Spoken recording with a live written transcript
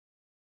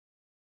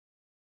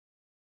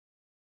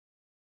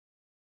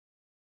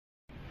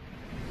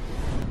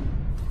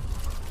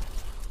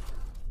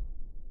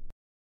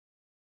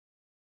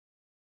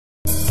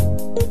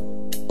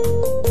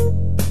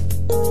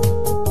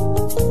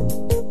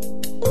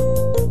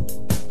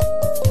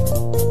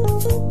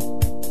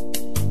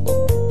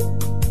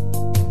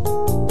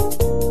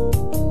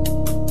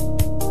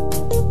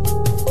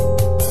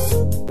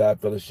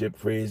Fellowship.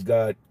 Praise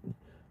God.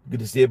 Good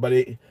to see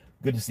everybody.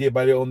 Good to see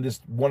everybody on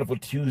this wonderful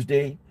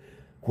Tuesday.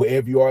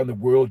 Wherever you are in the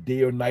world,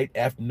 day or night,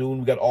 afternoon,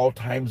 we got all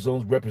time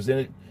zones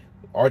represented.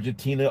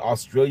 Argentina,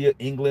 Australia,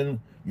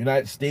 England,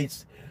 United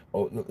States,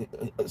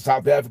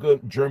 South Africa,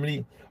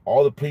 Germany,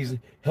 all the places.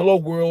 Hello,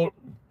 world.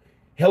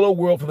 Hello,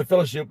 world, from the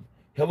Fellowship.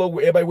 Hello,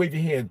 everybody wave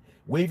your hand.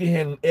 Wave your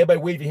hand. Everybody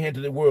wave your hand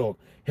to the world.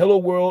 Hello,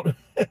 world.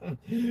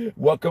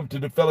 Welcome to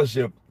the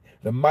Fellowship.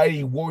 The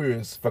mighty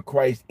warriors for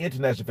Christ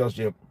International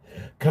Fellowship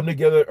come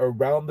together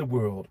around the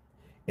world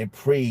and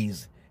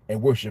praise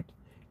and worship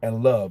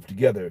and love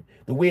together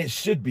the way it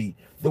should be.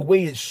 The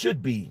way it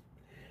should be.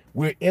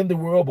 We're in the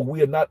world, but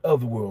we are not of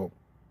the world.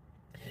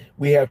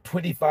 We have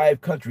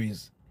 25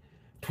 countries.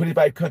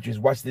 25 countries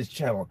watch this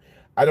channel.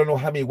 I don't know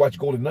how many watch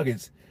Golden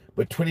Nuggets,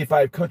 but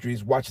 25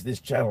 countries watch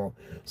this channel.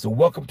 So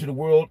welcome to the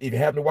world. If you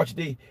haven't watched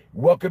today,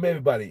 welcome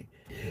everybody.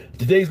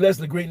 Today's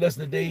lesson, a great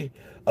lesson today,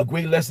 a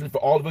great lesson for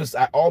all of us.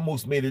 I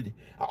almost made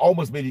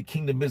it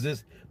kingdom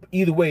business. But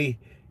either way,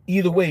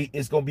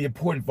 it's going to be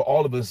important for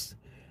all of us.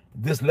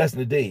 This lesson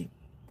today,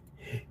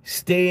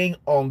 staying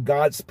on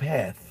God's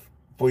path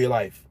for your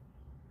life.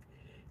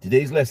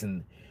 Today's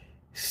lesson,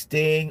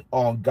 staying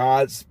on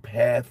God's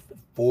path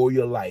for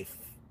your life.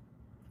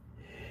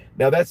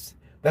 Now that's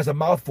a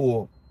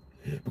mouthful,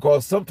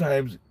 because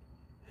sometimes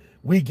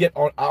we get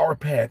on our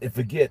path and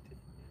forget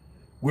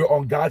we're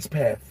on God's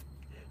path.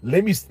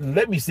 Let me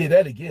say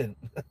that again.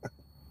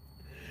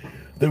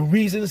 The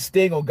reason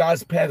staying on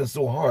God's path is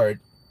so hard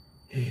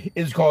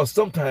is because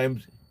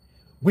sometimes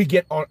we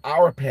get on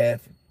our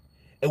path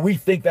and we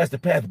think that's the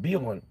path to be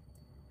on.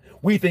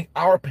 We think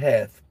our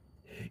path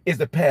is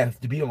the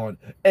path to be on.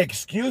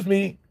 Excuse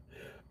me.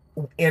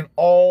 In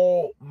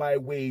all my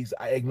ways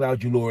I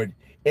acknowledge you, Lord.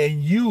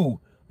 And you,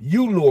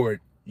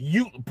 Lord,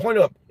 you point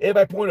up,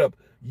 everybody point up,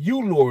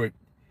 you, Lord,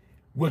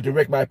 will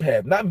direct my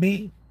path, not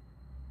me.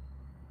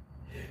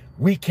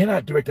 We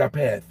cannot direct our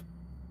path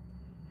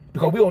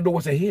because we don't know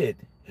what's ahead.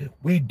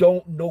 We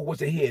don't know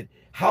what's ahead.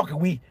 How can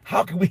we?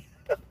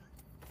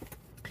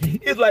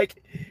 It's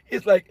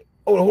like,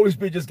 oh, the Holy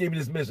Spirit just gave me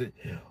this message.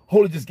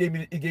 Holy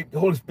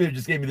Spirit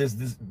just gave me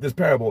this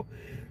parable.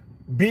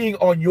 Being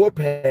on your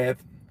path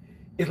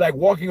is like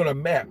walking on a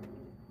map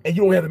and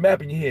you don't have the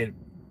map in your head.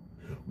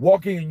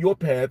 Walking in your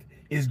path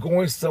is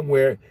going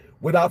somewhere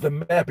without the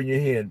map in your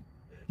hand.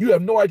 You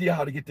have no idea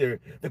how to get there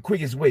the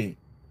quickest way.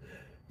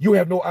 You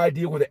have no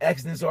idea where the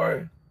accidents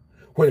are,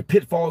 where the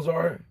pitfalls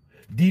are,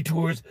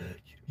 detours.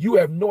 You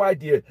have no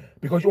idea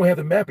because you don't have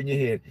the map in your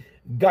head.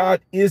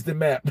 God is the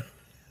map.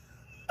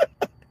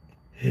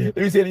 Let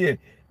me say it again.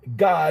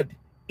 God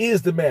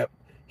is the map.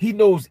 He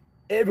knows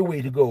every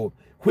way to go.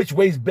 Which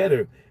way is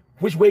better?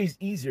 Which way is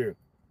easier?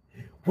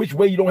 Which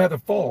way you don't have to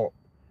fall?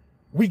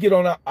 We get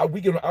on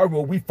our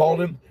road. We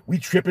falling. We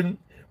tripping.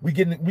 We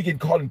get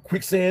caught in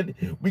quicksand.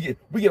 We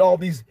get all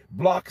these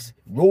blocks,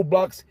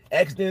 roadblocks,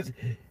 accidents,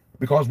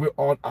 because we're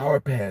on our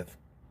path.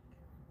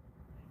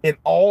 In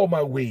all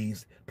my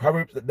ways,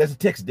 Proverbs. That's the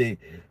text today.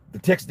 The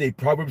text today,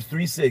 Proverbs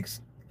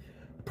 3:6.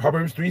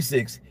 Proverbs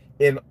 3:6.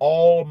 In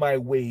all my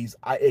ways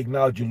I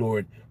acknowledge you,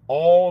 Lord.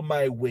 All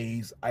my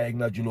ways I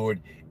acknowledge you, Lord,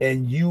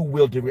 and you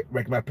will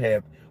direct my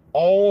path.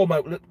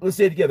 Let's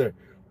say it together.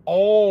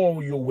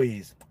 All your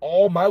ways,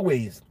 all my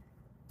ways.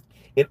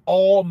 In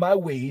all my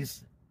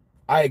ways,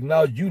 I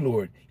acknowledge you,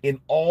 Lord.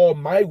 In all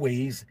my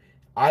ways,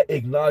 I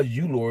acknowledge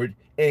you, Lord,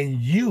 and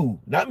you,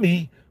 not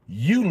me,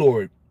 you,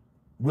 Lord,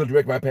 will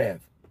direct my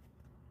path.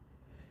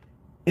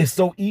 It's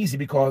so easy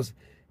because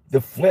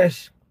the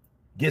flesh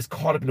gets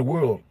caught up in the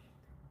world.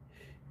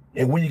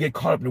 And when you get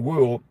caught up in the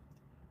world,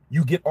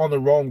 you get on the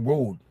wrong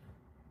road.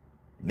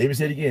 Let me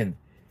say it again.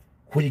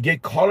 When you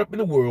get caught up in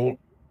the world,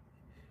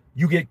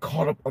 you get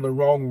caught up on the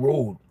wrong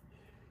road.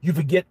 You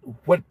forget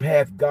what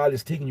path God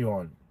is taking you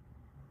on.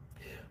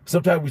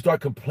 Sometimes we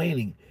start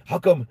complaining. How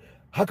come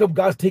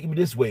God's taking me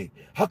this way?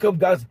 How come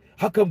God's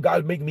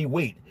making me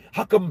wait?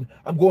 How come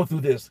I'm going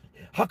through this?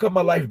 How come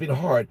my life has been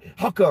hard?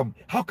 How come?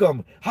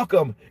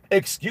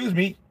 Excuse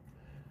me.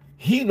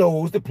 He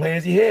knows the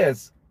plans he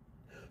has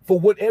for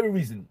whatever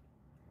reason.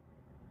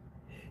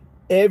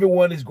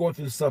 Everyone is going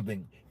through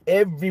something.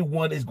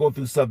 Everyone is going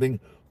through something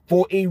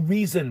for a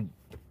reason.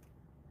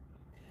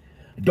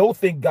 Don't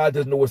think God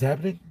doesn't know what's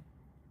happening.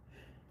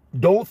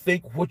 Don't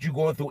think what you're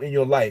going through in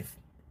your life,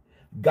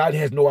 God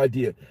has no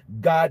idea.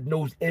 God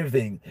knows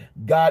everything.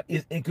 God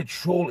is in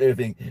control of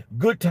everything.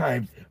 Good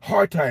times,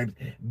 hard times,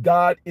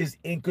 God is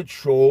in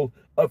control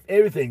of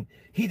everything.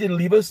 He didn't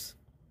leave us.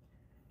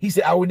 He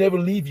said, I will never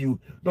leave you,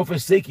 nor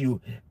forsake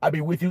you. I'll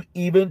be with you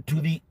even to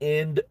the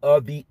end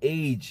of the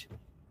age.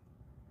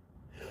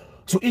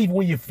 So even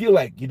when you feel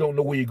like you don't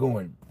know where you're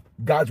going,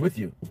 God's with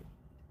you.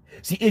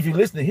 See, if you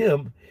listen to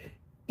him,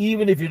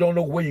 even if you don't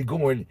know where you're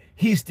going,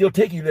 he's still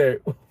taking you there.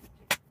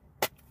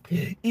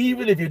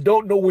 Even if you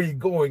don't know where you're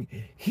going,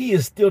 he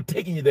is still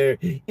taking you there.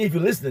 If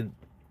you're listening,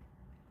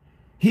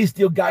 he's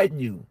still guiding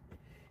you.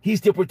 He's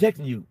still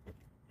protecting you.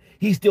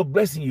 He's still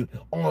blessing you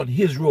on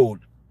his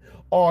road.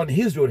 On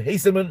his road. Hey,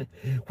 someone,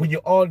 when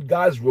you're on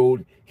God's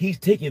road, he's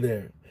taking you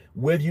there.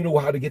 Whether you know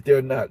how to get there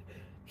or not.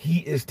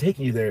 He is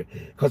taking you there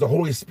because the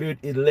Holy Spirit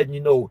is letting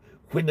you know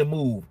when to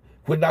move,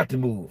 when not to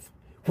move,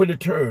 when to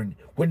turn,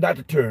 when not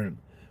to turn,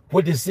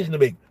 what decision to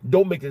make.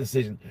 Don't make the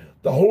decision.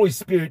 The Holy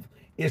Spirit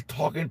is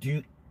talking to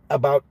you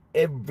about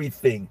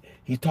everything.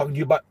 He's talking to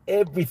you about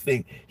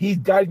everything. He's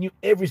guiding you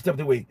every step of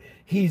the way.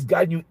 He's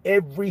guiding you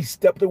every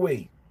step of the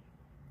way.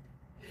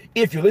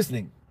 If you're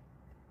listening.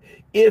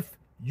 If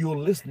you're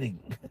listening.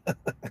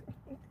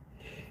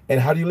 And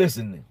how do you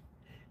listen?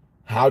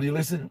 How do you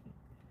listen?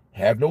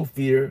 Have no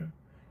fear.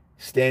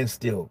 Stand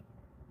still.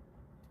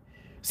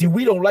 See,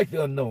 we don't like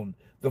the unknown.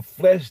 The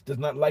flesh does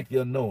not like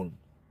the unknown.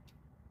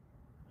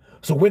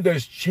 So when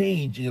there's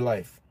change in your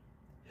life,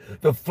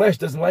 the flesh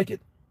doesn't like it.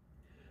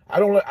 I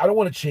don't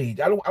want to change.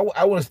 I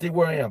want to stay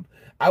where I am.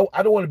 I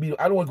don't want to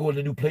go to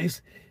a new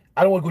place.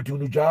 I don't want to go to a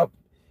new job.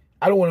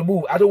 I don't want to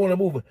move. I don't want to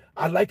move.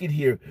 I like it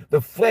here. The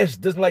flesh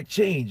doesn't like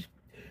change.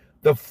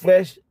 The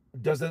flesh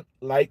doesn't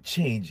like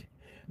change.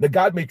 Now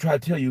God may try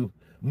to tell you,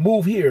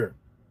 move here,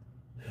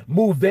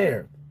 move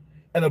there,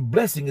 and a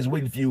blessing is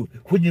waiting for you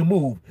when you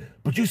move.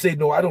 But you say,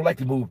 no, I don't like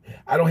to move.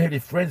 I don't have any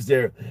friends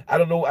there. I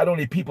don't know. I don't have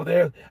any people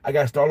there. I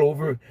got to start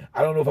over.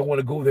 I don't know if I want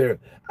to go there.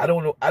 I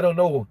don't know. I don't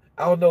know.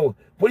 I don't know.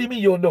 What do you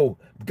mean you don't know?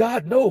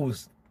 God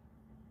knows.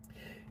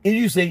 And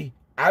you say,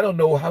 I don't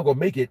know how I'm going to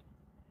make it.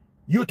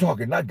 You're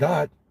talking, not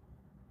God.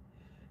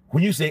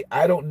 When you say,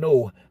 I don't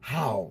know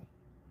how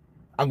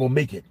I'm going to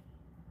make it,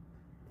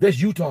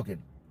 that's you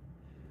talking.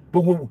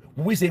 But when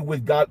we say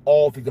with God,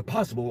 all things are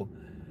possible,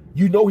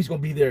 you know he's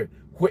going to be there.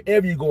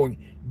 Wherever you're going,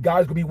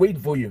 God's going to be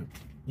waiting for you.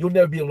 You'll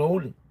never be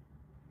alone.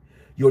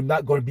 You're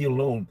not going to be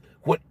alone.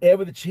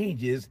 Whatever the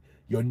change is,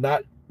 you're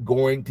not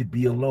going to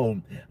be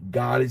alone.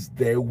 God is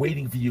there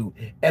waiting for you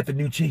at the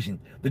new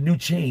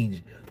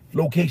change,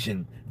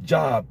 location,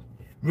 job,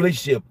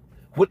 relationship.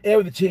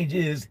 Whatever the change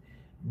is,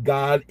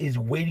 God is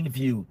waiting for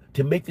you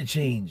to make the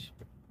change.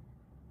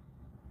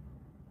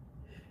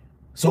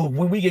 So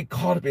when we get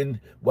caught up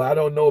in, well, I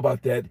don't know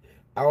about that.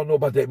 I don't know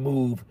about that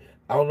move.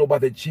 I don't know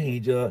about that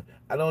change. I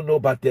don't know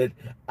about that.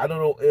 I don't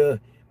know.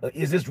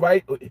 Is this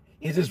right?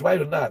 Is this right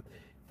or not?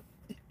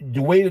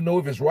 The way to know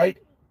if it's right,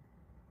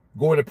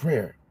 go into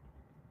prayer.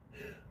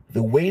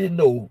 The way to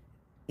know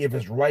if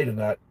it's right or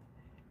not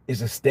is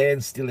to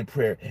stand still in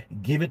prayer.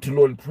 Give it to the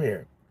Lord in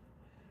prayer.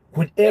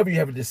 Whenever you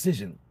have a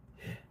decision,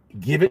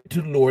 give it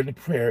to the Lord in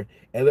prayer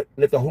and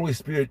let the Holy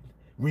Spirit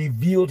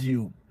reveal to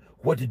you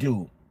what to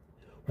do,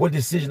 what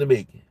decision to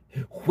make,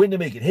 when to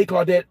make it. Hey,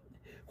 Claudette,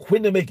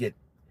 when to make it,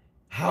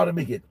 how to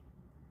make it.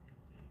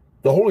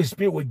 The Holy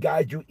Spirit will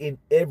guide you in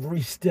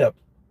every step.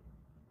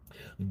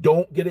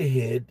 Don't get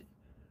ahead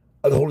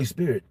of the Holy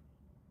Spirit.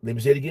 Let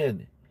me say it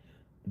again.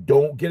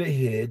 Don't get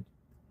ahead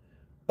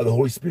of the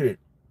Holy Spirit.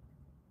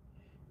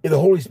 If the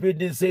Holy Spirit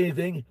didn't say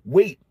anything,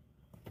 wait.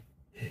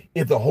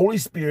 If the Holy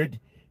Spirit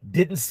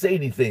didn't say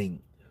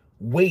anything,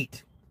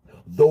 wait.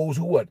 Those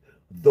who what?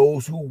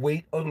 Those who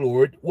wait on the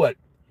Lord, what?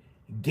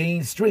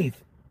 Gain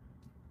strength.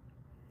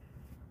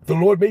 The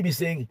Lord may be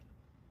saying,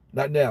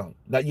 not now,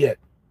 not yet.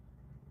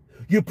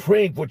 You're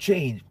praying for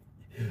change.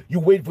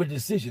 You're waiting for a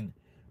decision.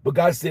 But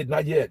God said,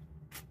 not yet.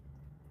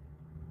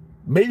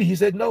 Maybe he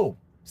said no.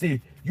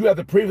 See, you have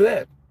to pray for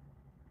that.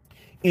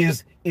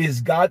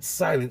 Is God's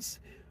silence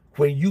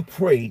when you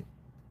pray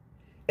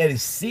and it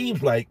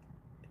seems like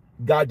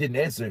God didn't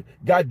answer?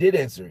 God did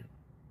answer.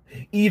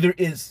 Either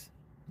it's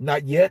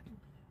not yet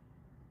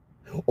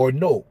or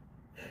no.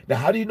 Now,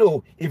 how do you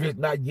know if it's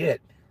not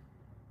yet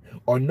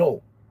or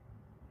no?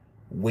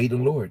 Wait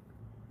on the Lord.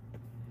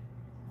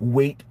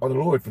 Wait on the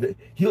Lord for that.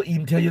 He'll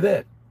even tell you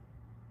that.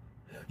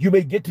 You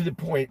may get to the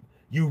point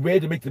you're ready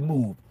to make the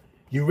move.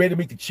 You're ready to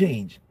make the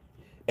change.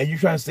 And you're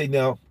trying to say,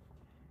 now,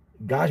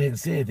 God hadn't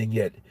said anything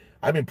yet.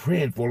 I've been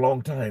praying for a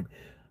long time.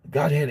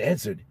 God hadn't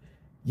answered.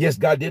 Yes,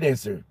 God did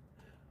answer.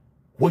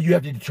 What you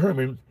have to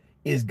determine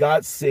is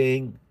God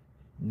saying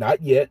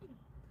not yet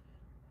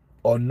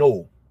or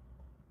no.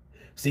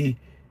 See,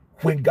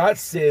 when God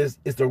says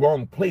it's the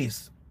wrong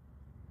place,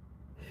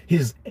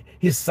 his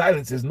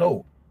silence is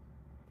no.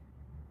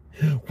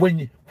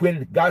 When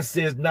God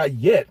says not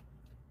yet,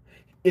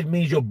 it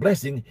means your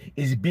blessing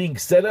is being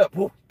set up.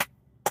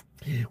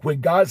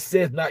 When God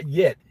says not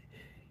yet,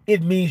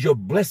 it means your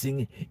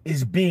blessing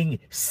is being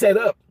set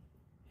up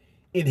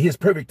in his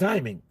perfect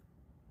timing.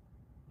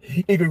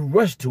 If you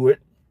rush to it,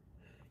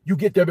 you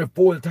get there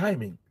before the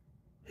timing.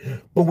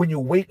 But when you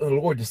wait on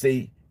the Lord to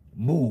say,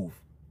 move,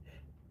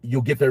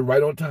 you'll get there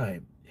right on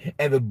time.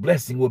 And the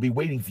blessing will be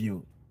waiting for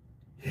you.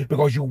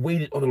 Because you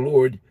waited on the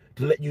Lord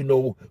to let you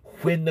know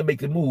when to make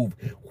the move,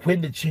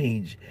 when to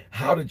change,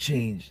 how to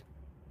change.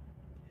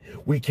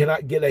 We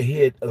cannot get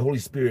ahead of the Holy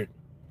Spirit.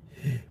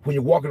 When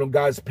you're walking on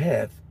God's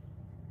path,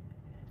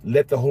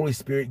 let the Holy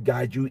Spirit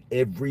guide you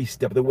every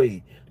step of the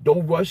way.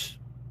 Don't rush.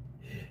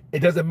 It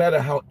doesn't matter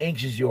how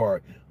anxious you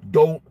are.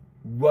 Don't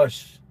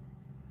rush.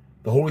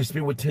 The Holy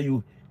Spirit will tell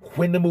you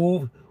when to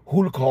move,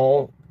 who to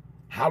call,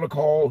 how to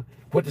call,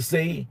 what to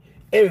say,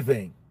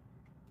 everything.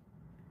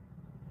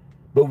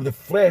 But with the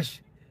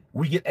flesh,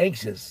 we get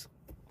anxious.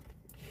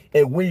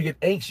 And when you get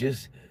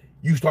anxious,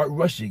 you start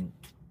rushing.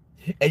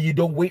 And you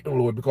don't wait on the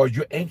Lord because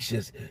you're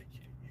anxious.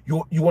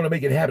 You want to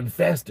make it happen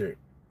faster.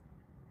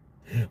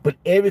 But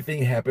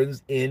everything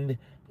happens in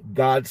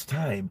God's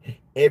time.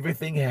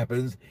 Everything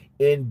happens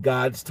in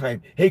God's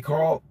time. Hey,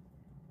 Carl.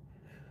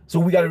 So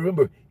we got to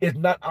remember, it's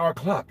not our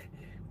clock.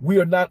 We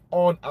are not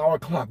on our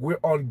clock. We're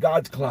on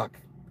God's clock.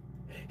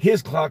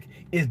 His clock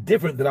is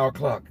different than our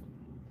clock.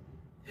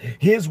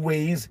 His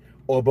ways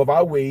are above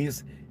our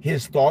ways.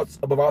 His thoughts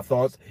above our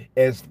thoughts.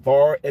 As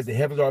far as the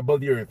heavens are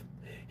above the earth,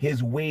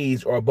 his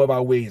ways are above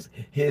our ways.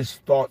 His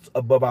thoughts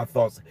above our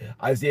thoughts.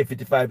 Isaiah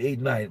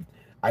 55:8-9.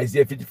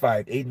 Isaiah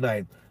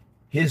 55:8-9.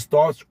 His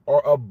thoughts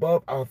are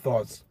above our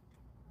thoughts.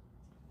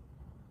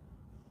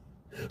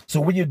 So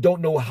when you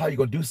don't know how you're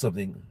going to do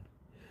something,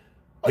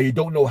 or you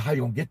don't know how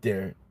you're going to get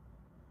there,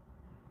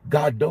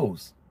 God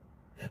knows.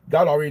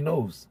 God already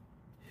knows.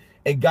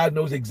 And God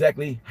knows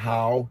exactly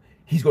how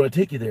he's going to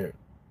take you there.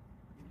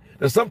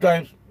 Now,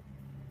 sometimes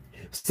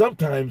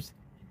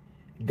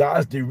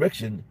God's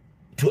direction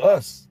to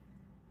us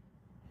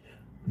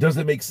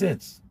doesn't make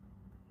sense.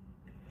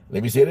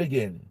 Let me say it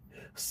again.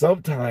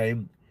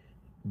 Sometimes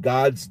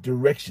God's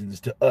directions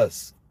to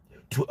us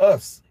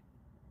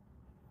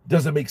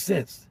doesn't make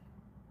sense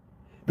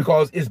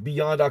because it's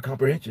beyond our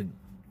comprehension.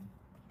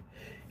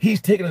 He's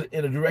taking us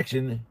in a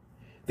direction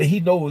that he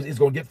knows is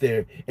going to get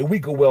there. And we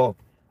go, well,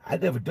 I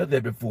never done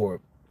that before.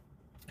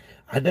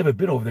 I never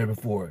been over there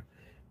before.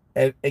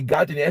 And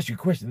God didn't ask you a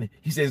question.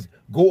 He says,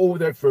 go over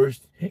there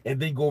first, and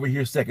then go over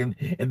here second,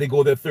 and then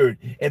go there third.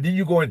 And then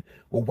you're going,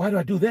 well, why do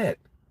I do that?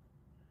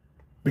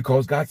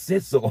 Because God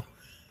said so.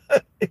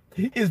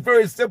 It's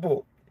very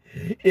simple.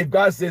 If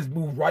God says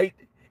move right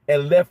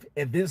and left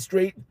and then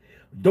straight,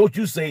 don't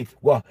you say,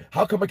 well,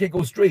 how come I can't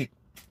go straight?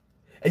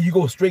 And you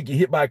go straight, get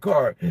hit by a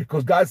car.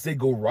 Because God said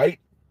go right,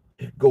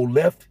 go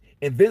left,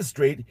 and then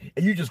straight,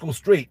 and you just go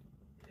straight.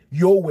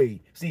 Your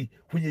way. See,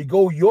 when you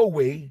go your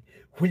way,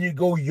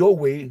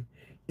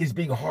 it's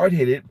being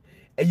hard-headed,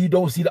 and you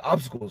don't see the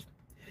obstacles.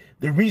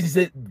 The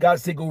reason God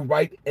said go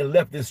right and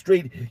left and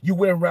straight, you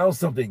went around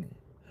something,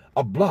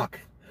 a block.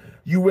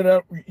 You went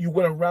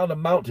around a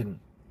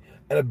mountain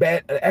and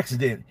an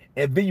accident,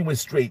 and then you went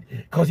straight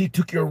because he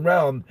took you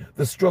around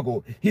the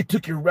struggle. He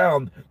took you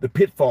around the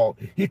pitfall.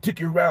 He took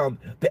you around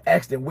the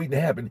accident waiting to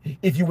happen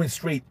if you went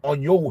straight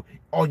on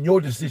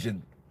your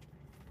decision.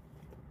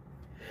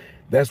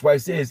 That's why it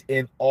says,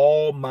 in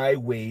all my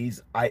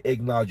ways I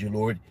acknowledge you,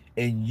 Lord,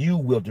 and you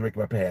will direct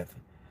my path.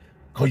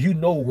 Because you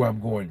know where I'm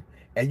going,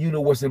 and you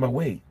know what's in my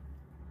way.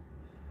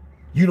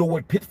 You know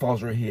what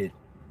pitfalls are ahead.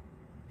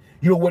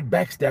 You know what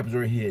backstabbers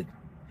are ahead.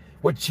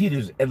 What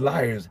cheaters and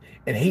liars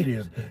and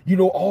haters. You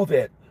know all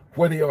that,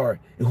 where they are,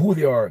 and who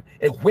they are,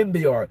 and when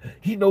they are.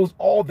 He knows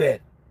all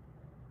that.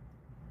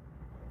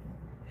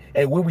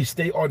 And when we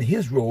stay on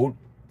his road,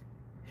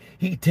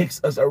 he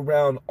takes us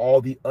around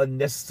all the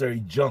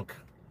unnecessary junk,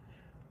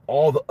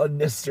 all the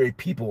unnecessary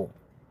people,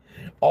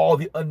 all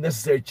the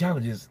unnecessary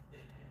challenges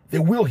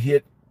that we'll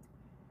hit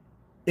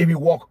if we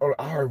walk on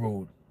our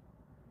road.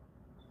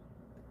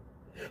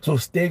 So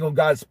staying on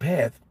God's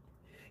path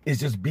is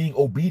just being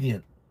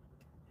obedient.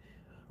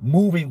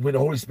 Moving when the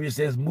Holy Spirit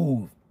says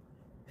move.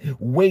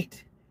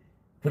 Wait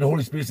when the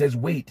Holy Spirit says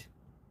wait.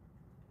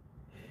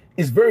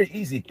 It's very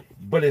easy,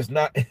 but it's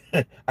not.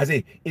 I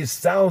say it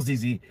sounds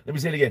easy. Let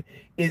me say it again.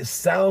 It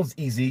sounds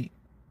easy,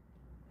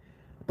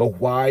 but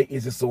why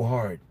is it so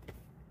hard?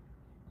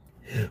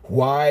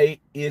 Why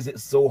is it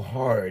so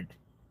hard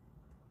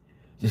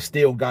to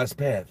stay on God's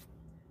path?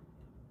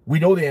 We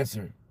know the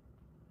answer.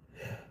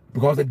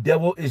 Because the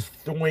devil is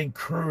throwing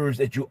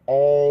curves at you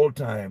all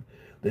the time.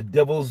 The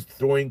devil's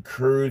throwing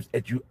curves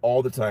at you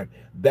all the time.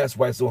 That's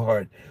why it's so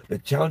hard. The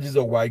challenges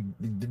are why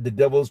the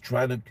devil's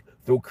trying to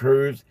throw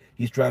curves.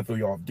 He's trying to throw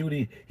you off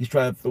duty. He's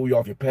trying to throw you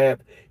off your path.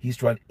 He's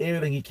trying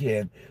everything he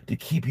can to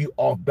keep you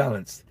off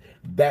balance.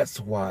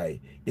 That's why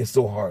it's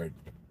so hard.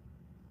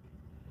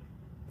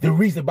 The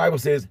reason the Bible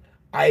says,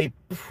 I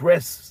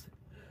press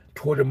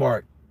toward the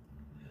mark.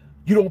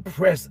 You don't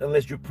press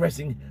unless you're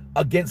pressing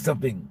against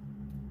something.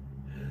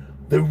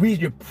 The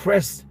reason you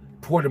press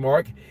toward the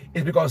mark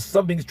is because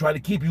something's trying to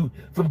keep you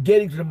from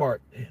getting to the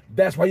mark.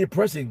 That's why you're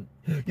pressing.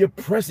 You're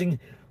pressing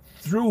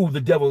through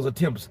the devil's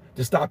attempts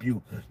to stop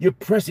you. You're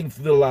pressing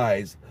through the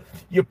lies.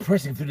 You're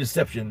pressing through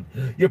deception.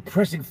 You're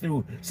pressing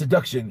through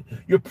seduction.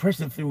 You're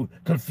pressing through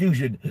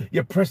confusion.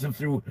 You're pressing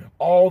through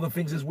all the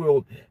things in this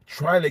world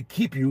trying to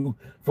keep you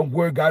from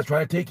where God's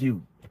trying to take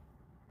you.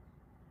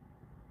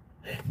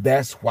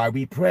 That's why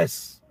we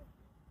press.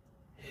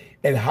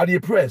 And how do you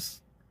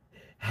press?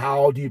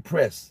 How do you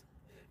press?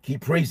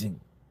 Keep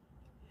praising.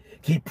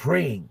 Keep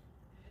praying.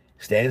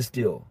 Stand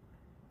still.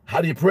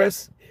 How do you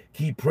press?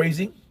 Keep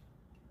praising.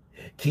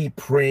 Keep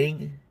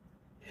praying.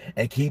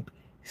 And keep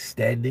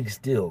standing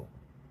still.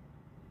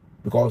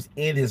 Because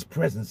in his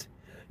presence,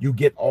 you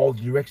get all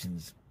the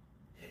directions.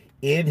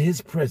 In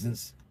his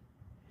presence,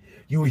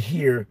 you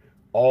hear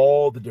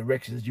all the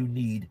directions you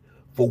need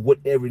for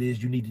whatever it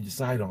is you need to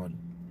decide on.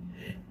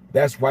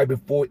 That's why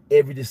before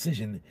every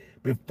decision,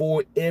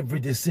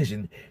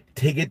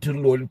 take it to the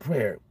Lord in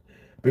prayer.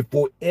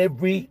 Before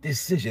every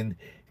decision,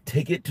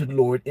 take it to the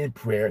Lord in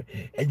prayer,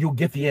 and you'll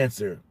get the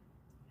answer.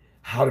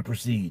 How to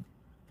proceed,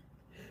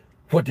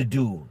 what to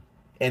do,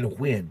 and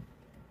when.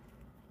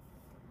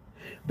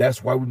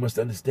 That's why we must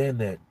understand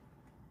that.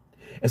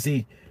 And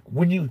see,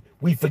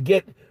 we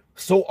forget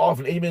so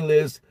often, amen,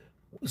 Liz,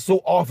 so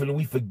often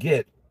we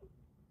forget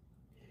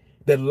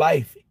that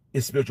life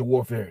is spiritual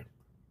warfare.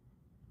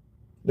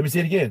 Let me say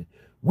it again.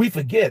 We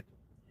forget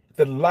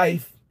that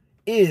life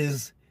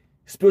is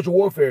spiritual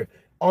warfare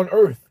on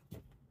earth.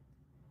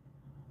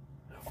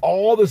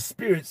 All the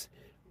spirits,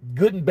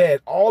 good and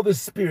bad, all the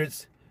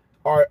spirits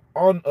are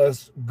on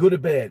us, good or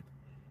bad.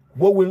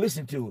 What we're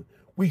listening to,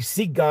 we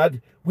seek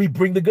God, we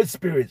bring the good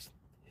spirits.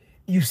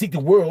 You seek the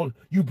world,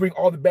 you bring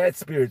all the bad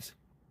spirits.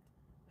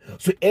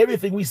 So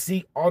everything we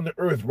see on the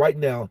earth right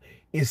now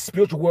is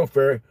spiritual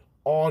warfare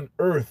on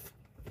earth.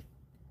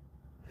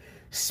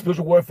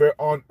 Spiritual warfare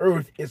on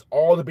earth is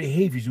all the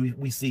behaviors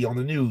we see on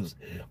the news.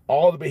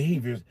 All the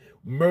behaviors,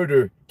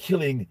 murder,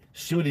 killing,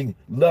 shooting,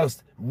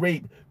 lust,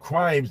 rape,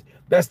 crimes.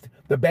 That's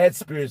the bad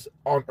spirits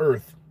on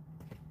earth.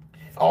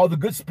 All the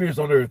good spirits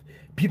on earth,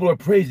 people are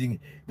praising.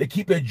 They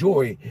keep their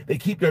joy. They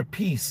keep their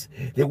peace.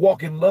 They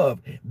walk in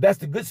love. That's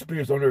the good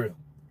spirits on earth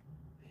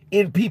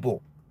in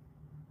people.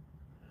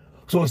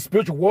 So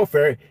spiritual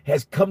warfare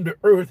has come to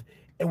earth,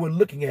 and we're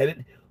looking at it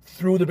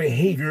through the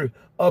behavior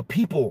of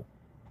people.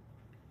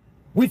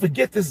 We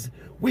forget this.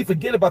 We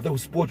forget about the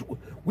spiritual.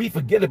 We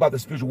forget about the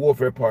spiritual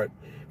warfare part.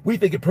 We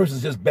think a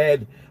person's just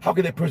bad. How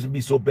can that person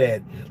be so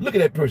bad? Look at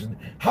that person.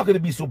 How can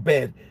it be so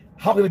bad?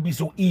 How can it be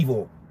so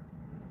evil?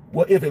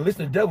 Well, if they're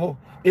listening to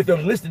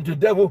the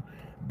devil,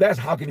 that's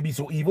how can it be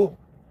so evil?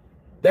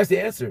 That's the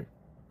answer.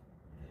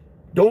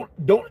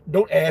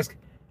 Don't ask,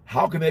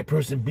 how can that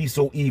person be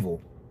so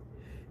evil?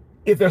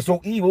 If they're so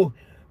evil,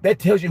 that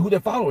tells you who they're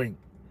following.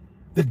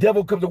 The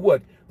devil comes to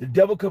what? The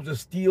devil comes to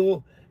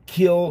steal,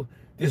 kill,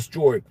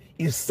 destroy.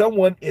 If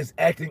someone is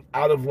acting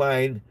out of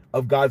line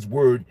of God's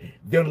word,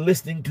 they're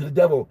listening to the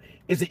devil.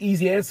 It's an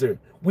easy answer.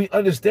 We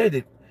understand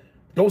it.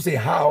 Don't say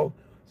how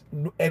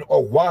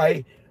or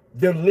why.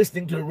 They're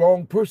listening to the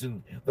wrong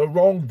person, the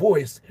wrong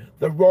voice,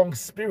 the wrong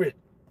spirit.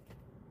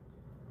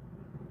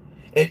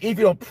 And if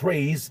you don't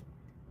praise,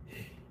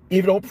 if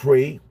you don't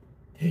pray,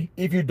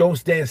 if you don't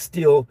stand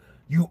still,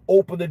 you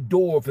open the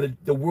door for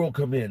the world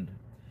come in.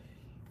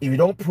 If you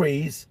don't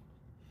praise,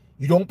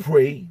 you don't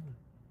pray,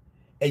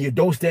 and you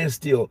don't stand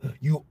still,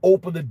 you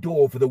open the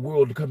door for the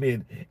world to come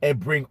in and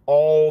bring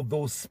all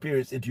those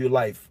spirits into your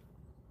life.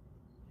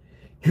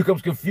 Here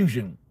comes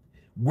confusion,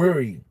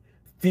 worry,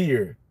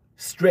 fear,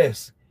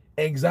 stress,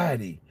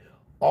 anxiety.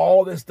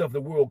 All that stuff,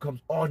 the world comes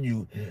on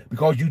you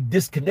because you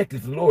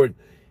disconnected from the Lord.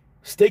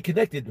 Stay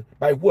connected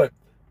by what?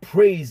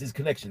 Praise is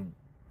connection.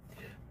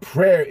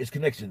 Prayer is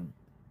connection.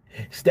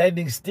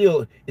 Standing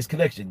still is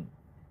connection.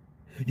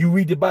 You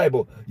read the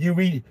Bible, you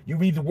read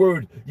the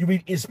word, you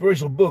read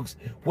inspirational books.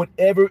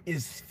 Whatever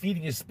is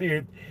feeding your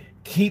spirit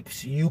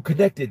keeps you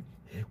connected.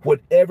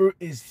 Whatever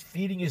is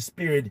feeding your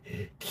spirit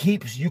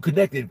keeps you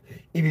connected.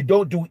 If you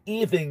don't do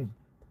anything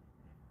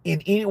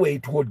in any way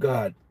toward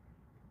God,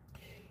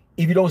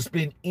 if you don't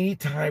spend any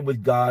time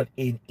with God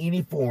in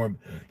any form,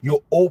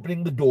 you're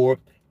opening the door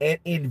and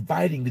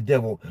inviting the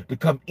devil to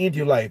come into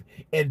your life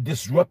and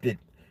disrupt it,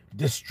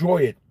 destroy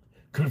it.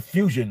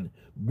 Confusion,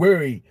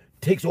 worry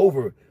takes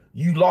over.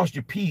 You lost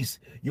your peace,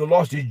 you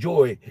lost your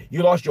joy,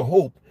 you lost your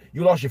hope,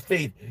 you lost your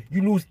faith,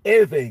 you lose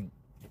everything.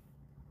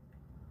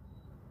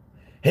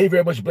 Hey,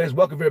 very much blessed.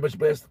 Welcome, very much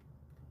blessed.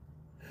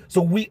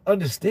 So we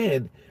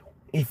understand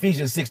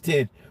Ephesians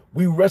 6:10.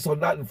 We wrestle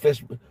not in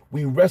flesh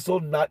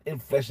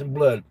and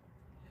blood.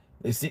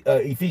 They see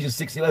Ephesians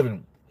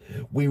 6:11.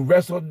 We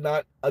wrestle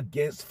not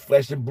against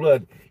flesh and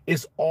blood.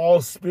 It's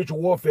all spiritual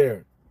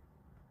warfare.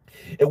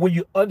 And when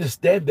you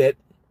understand that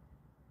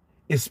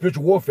it's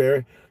spiritual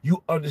warfare,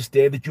 you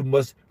understand that you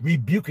must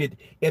rebuke it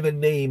in the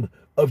name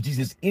of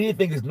Jesus.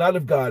 Anything that's not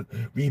of God,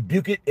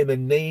 rebuke it in the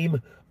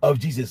name of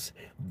Jesus.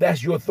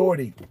 That's your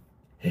authority.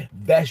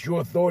 That's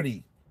your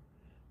authority.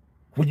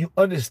 When you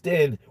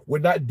understand we're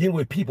not dealing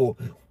with people,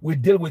 we're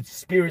dealing with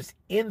spirits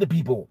in the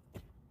people.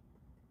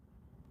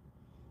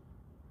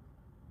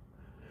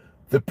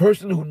 The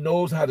person who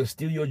knows how to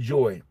steal your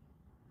joy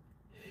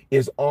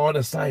is on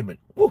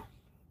assignment. Woo.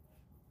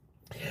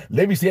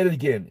 Let me say it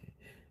again.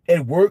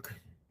 At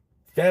work,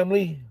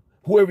 family,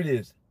 whoever it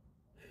is,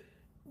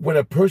 when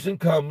a person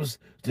comes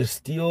to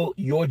steal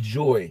your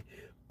joy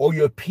or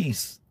your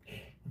peace,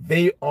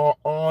 they are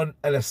on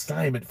an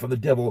assignment from the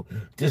devil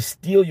to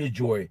steal your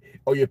joy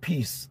or your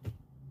peace.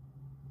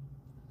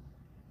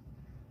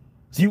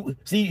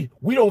 See,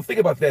 we don't think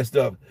about that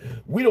stuff.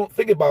 We don't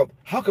think about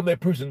how come that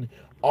person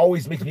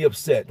always makes me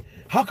upset.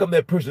 How come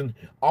that person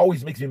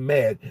always makes me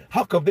mad?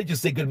 How come they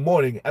just say good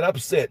morning and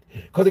upset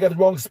because they got the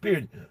wrong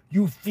spirit?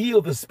 You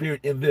feel the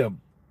spirit in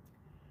them.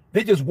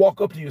 They just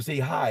walk up to you and say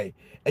hi,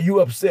 and you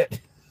upset.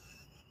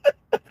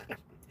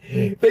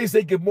 They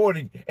say good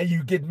morning, and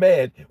you get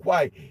mad.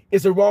 Why?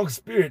 It's the wrong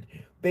spirit.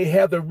 They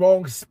have the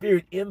wrong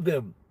spirit in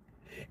them.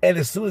 And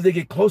as soon as they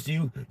get close to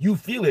you, you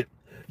feel it.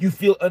 You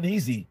feel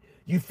uneasy.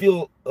 you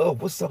feel, oh,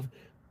 what's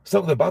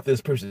something about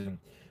this person?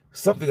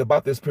 Something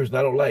about this person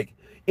I don't like.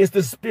 It's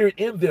the spirit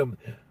in them.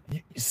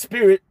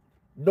 Spirit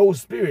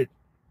knows spirit.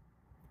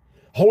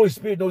 Holy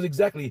Spirit knows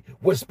exactly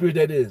what spirit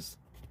that is.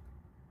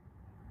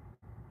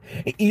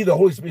 And either the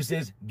Holy Spirit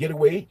says, get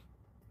away,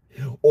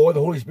 or the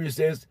Holy Spirit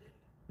says,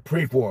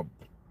 pray for him.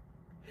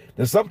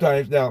 Now,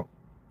 sometimes,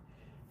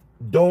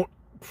 don't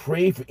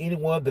pray for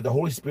anyone that the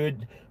Holy Spirit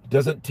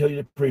doesn't tell you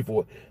to pray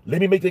for. Let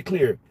me make that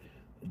clear.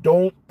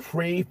 Don't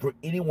pray for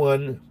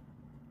anyone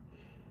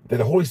that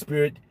the Holy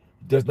Spirit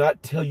does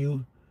not tell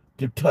you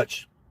to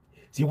touch.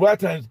 See, a lot of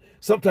times,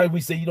 sometimes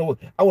we say, you know,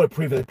 I want to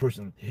pray for that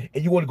person,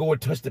 and you want to go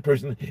and touch the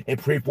person and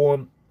pray for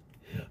them.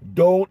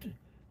 Don't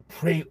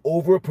pray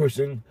over a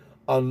person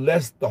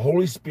unless the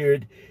Holy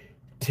Spirit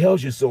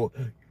tells you so.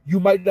 You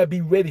might not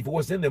be ready for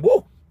what's in them.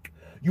 Whoa!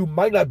 You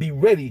might not be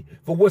ready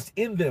for what's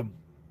in them.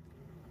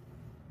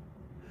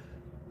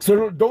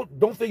 So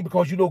don't think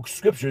because you know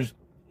scriptures,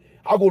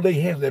 I'll go lay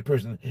hands on that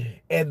person,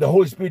 and the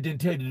Holy Spirit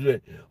didn't tell you to do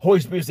that.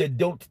 Holy Spirit said,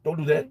 don't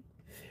do that.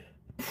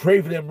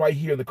 Pray for them right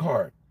here in the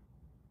car.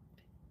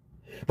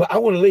 But I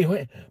want to lay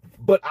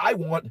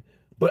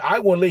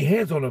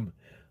hands on them.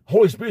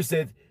 Holy Spirit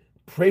said,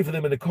 pray for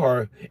them in the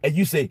car, and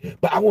you say,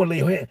 but I want to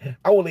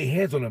lay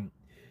hands on them.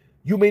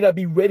 You may not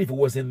be ready for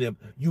what's in them.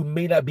 You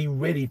may not be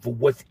ready for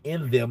what's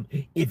in them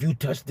if you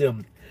touch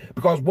them.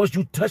 Because once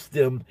you touch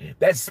them,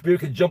 that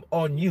spirit can jump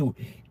on you.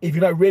 If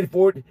you're not ready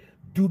for it,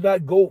 do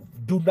not go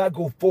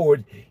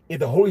forward. If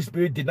the Holy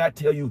Spirit did not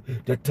tell you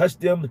to touch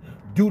them,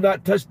 do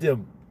not touch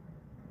them.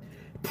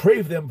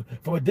 Pray for them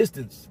from a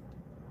distance.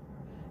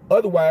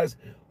 Otherwise,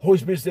 Holy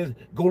Spirit says,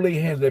 go lay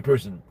hands on that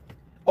person.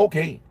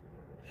 Okay,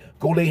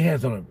 go lay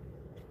hands on them.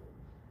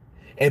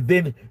 And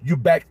then you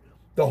back,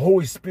 the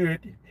Holy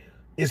Spirit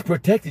is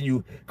protecting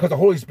you because the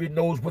Holy Spirit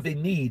knows what they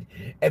need,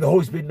 and the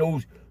Holy Spirit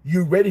knows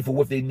you're ready for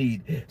what they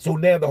need. So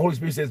now the Holy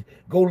Spirit says,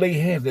 go lay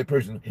hands on that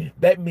person.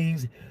 That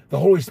means the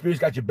Holy Spirit's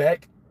got your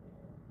back.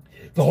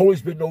 The Holy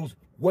Spirit knows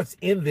what's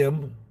in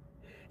them,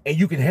 and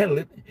you can handle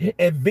it,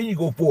 and then you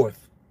go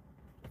forth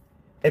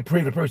and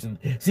pray for the person.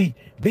 See,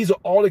 these are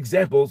all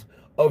examples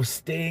of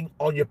staying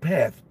on your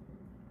path.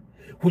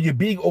 When you're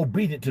being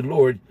obedient to the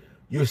Lord,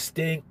 you're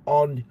staying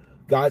on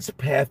God's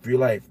path for your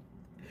life.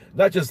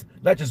 Not just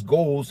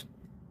goals.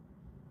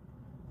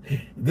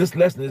 This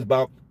lesson is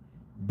about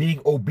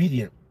being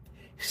obedient.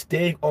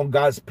 Staying on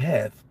God's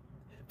path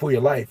for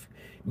your life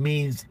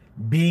means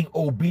being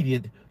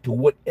obedient to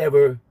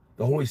whatever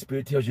the Holy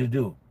Spirit tells you to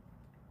do.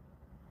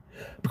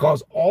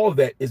 Because all of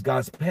that is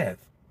God's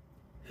path.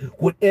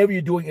 Whatever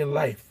you're doing in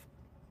life,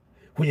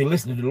 when you're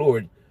listening to the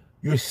Lord,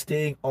 you're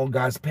staying on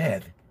God's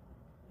path.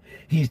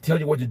 He's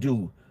telling you what to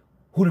do,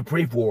 who to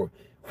pray for,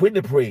 when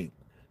to pray.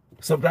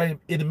 Sometimes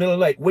in the middle of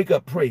the night, wake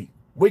up, pray.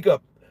 Wake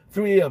up,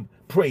 3 a.m.,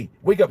 pray.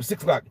 Wake up,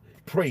 6 o'clock,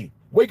 pray.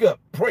 Wake up,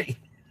 pray.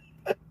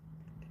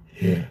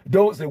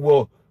 Don't say,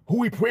 well, who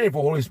we praying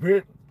for, Holy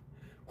Spirit?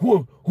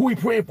 Who we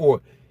praying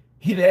for?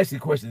 He didn't ask you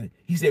the question.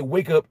 He said,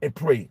 wake up and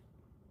pray.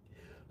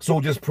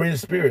 So just pray in the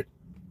Spirit.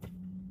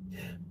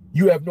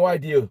 You have no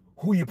idea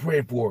who you're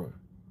praying for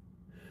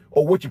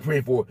or what you're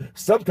praying for.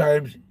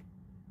 Sometimes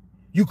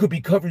you could be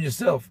covering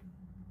yourself.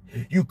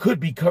 You could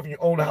be covering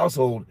your own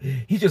household.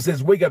 He just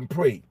says, wake up and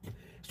pray.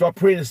 Start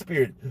praying in the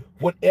Spirit.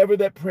 Whatever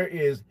that prayer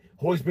is,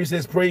 Holy Spirit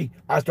says pray,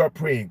 I start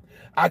praying.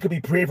 I could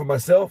be praying for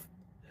myself,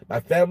 my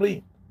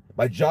family,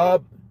 my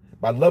job,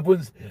 my loved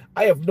ones.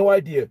 I have no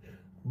idea.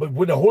 But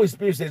when the Holy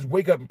Spirit says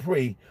wake up and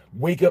pray,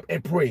 wake up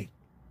and pray.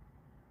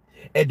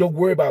 And don't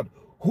worry about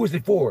who is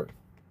it for.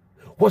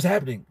 What's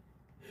happening?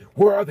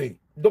 Where are they?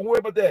 Don't worry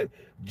about that.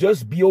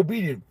 Just be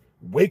obedient.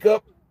 Wake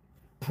up,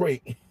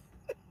 pray.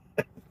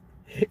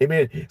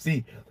 Amen.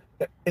 See,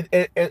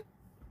 and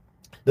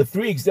the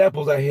 3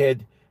 examples I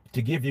had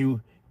to give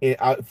you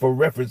for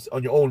reference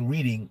on your own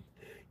reading.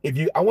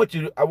 I want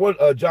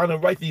John to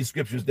write these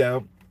scriptures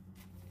down.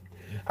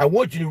 I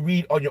want you to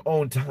read on your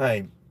own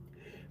time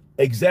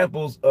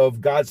examples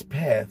of God's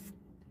path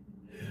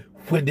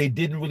when they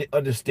didn't really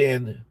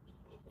understand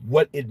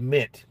what it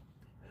meant.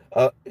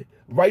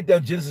 Write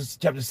down Genesis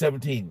chapter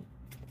 17.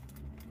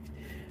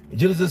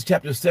 Genesis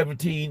chapter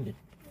 17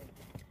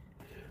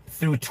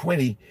 through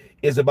 20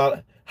 is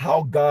about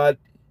how God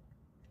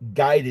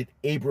guided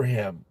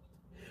Abraham.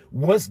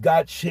 Once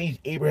God changed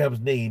Abraham's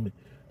name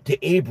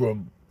to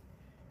Abram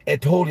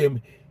and told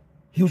him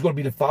he was going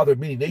to be the father of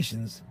many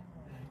nations,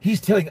 he's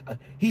telling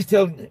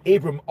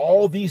Abram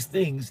all these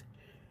things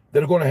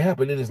that are going to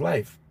happen in his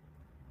life.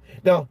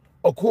 Now,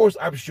 of course,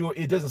 I'm sure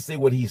it doesn't say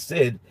what he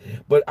said,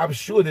 but I'm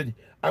sure that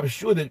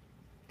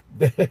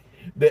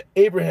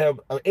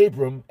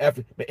Abram,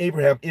 after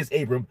Abraham is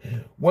Abram,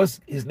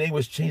 once his name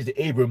was changed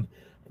to Abram,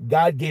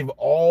 God gave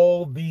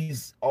all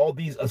these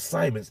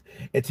assignments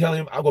and tell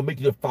him, I'm going to make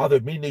you the father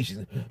of many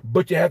nations,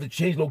 but you have to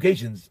change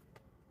locations.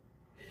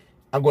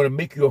 I'm going to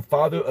make you a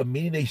father of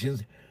many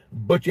nations,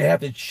 but you have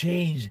to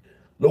change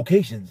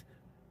locations,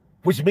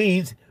 which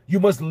means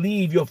you must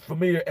leave your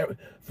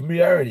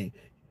familiarity.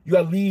 You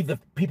got to leave the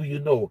people you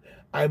know.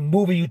 I'm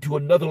moving you to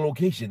another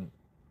location.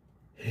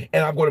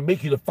 and I'm going to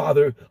make you the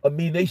father of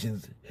many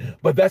nations.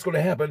 But that's going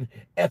to happen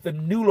at the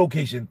new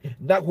location,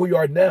 not where you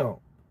are now.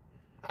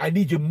 I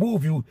need to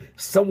move you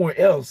somewhere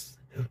else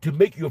to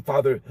make you a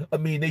father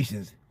of many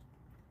nations.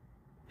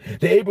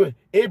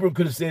 Abram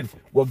could have said,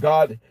 well,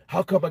 God,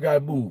 how come I got to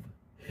move?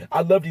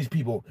 I love these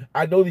people.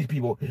 I know these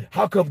people.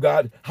 How come,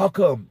 God? How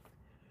come?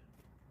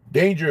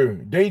 Danger,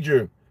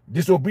 danger,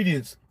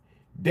 disobedience,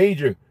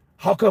 danger.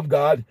 How come,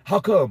 God? How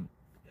come?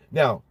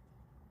 Now,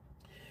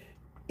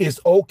 it's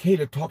okay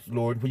to talk to the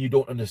Lord when you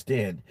don't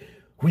understand.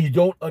 When you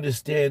don't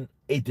understand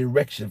a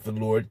direction from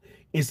the Lord,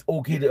 it's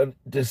okay to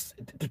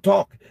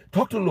talk.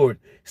 Talk to the Lord.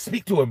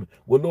 Speak to him.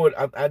 Well, Lord,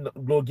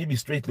 Lord, give me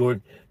strength,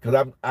 Lord,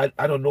 because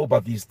I don't know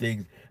about these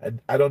things.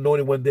 I don't know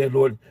anyone there,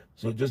 Lord.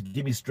 So just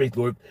give me strength,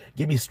 Lord.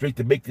 Give me strength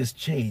to make this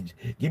change.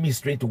 Give me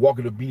strength to walk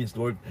in obedience,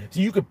 Lord. So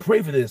you can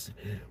pray for this.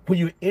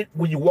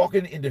 When you're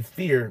walking into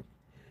fear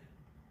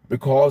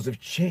because of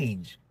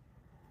change.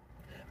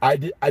 I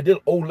did an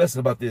old lesson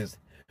about this.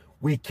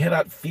 We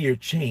cannot fear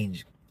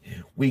change.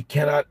 We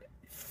cannot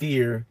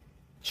fear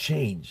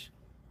change.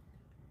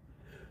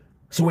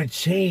 So when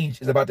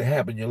change is about to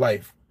happen in your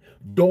life,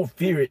 don't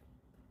fear it.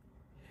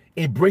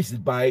 Embrace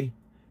it by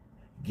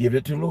giving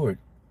it to the Lord.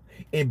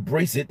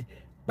 Embrace it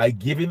by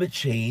giving the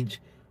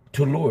change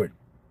to the Lord.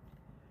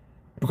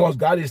 Because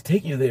God is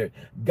taking you there.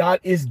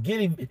 God is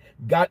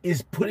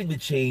putting the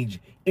change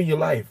in your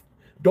life.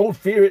 Don't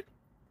fear it.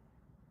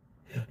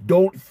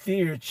 Don't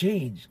fear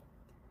change.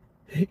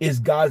 It's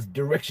God's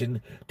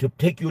direction to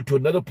take you to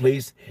another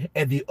place,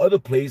 and the other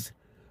place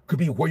could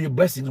be where your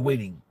blessing's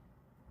waiting.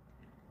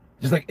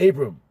 Just like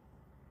Abram.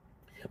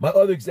 My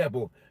other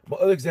example,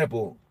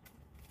 Noah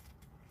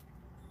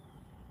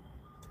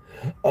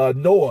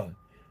and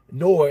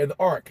the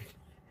ark.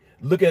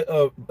 Look at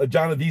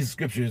Jonah, these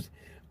scriptures.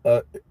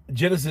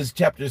 Genesis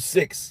chapter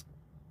 6.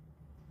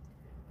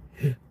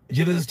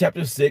 Genesis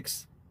chapter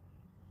 6,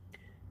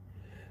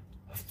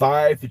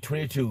 5 through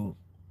 22.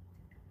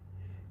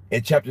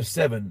 And chapter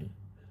 7,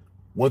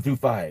 1 through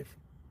 5.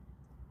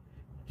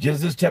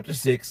 Genesis chapter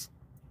 6,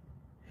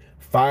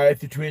 5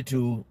 through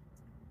 22.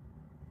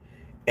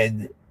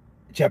 And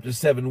chapter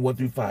 7, 1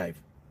 through 5.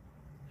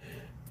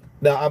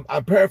 Now,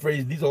 I'm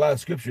paraphrasing. These are a lot of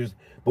scriptures,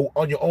 but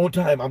on your own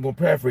time, I'm going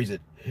to paraphrase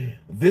it.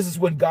 This is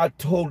when God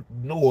told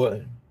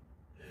Noah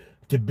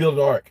to build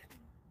an ark.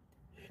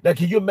 Now,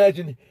 can you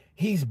imagine?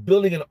 He's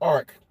building an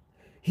ark.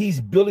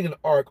 He's building an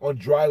ark on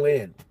dry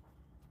land.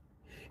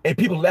 And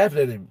people laughing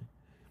at him.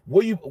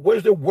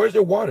 Where's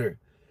their water?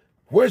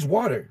 Where's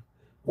water?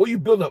 What are you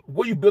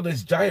building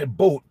this giant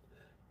boat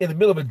in the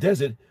middle of a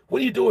desert?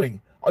 What are you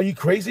doing? Are you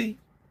crazy?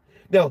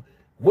 Now,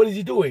 what is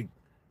he doing?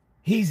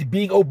 He's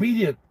being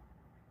obedient.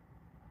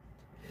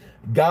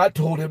 God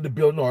told him to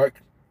build an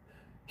ark.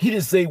 He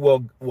didn't say,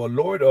 well,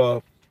 Lord,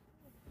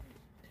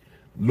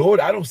 Lord,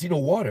 I don't see no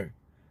water.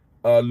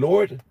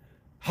 Lord,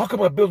 how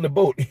come I'm building a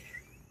boat?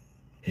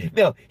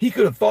 Now, he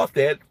could have thought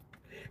that.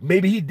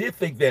 Maybe he did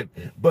think that,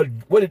 but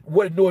what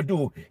did Noah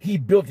do? He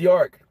built the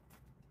ark,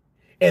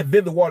 and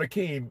then the water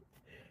came.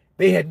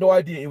 They had no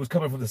idea it was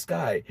coming from the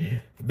sky.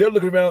 They're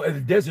looking around at the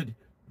desert.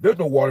 There's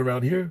no water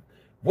around here.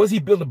 What's he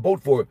building a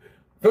boat for?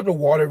 There's no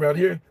water around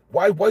here.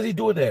 Why is he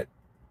doing that?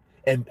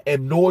 And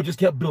Noah just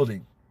kept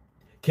building,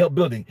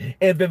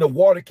 and then the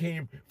water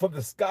came from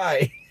the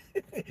sky.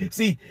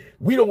 See,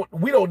 we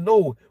don't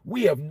know.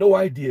 We have no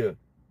idea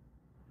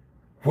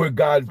where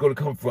God's going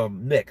to come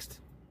from next.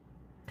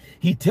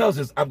 He tells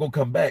us, I'm going to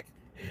come back.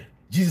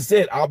 Jesus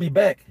said, I'll be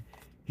back.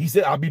 He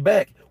said, I'll be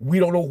back. We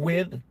don't know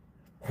when,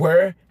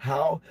 where,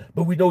 how,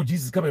 but we know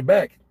Jesus is coming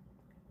back.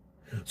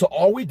 So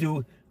all we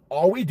do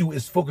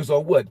is focus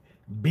on what?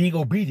 Being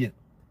obedient.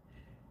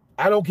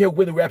 I don't care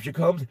when the rapture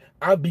comes.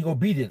 I'm being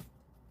obedient.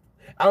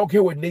 I don't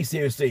care what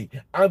naysayers say.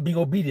 I'm being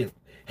obedient.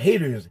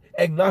 Haters,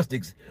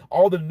 agnostics,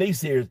 all the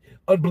naysayers,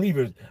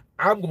 unbelievers,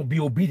 I'm going to be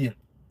obedient.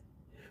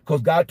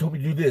 Because God told me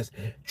to do this.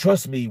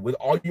 Trust me with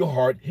all your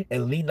heart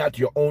and lean not to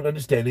your own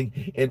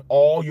understanding. In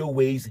all your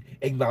ways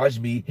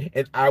acknowledge me,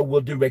 and I will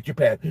direct your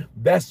path.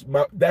 That's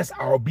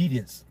our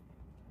obedience.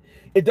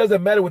 It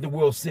doesn't matter what the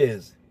world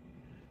says.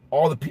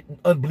 All the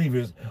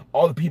unbelievers,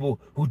 all the people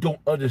who don't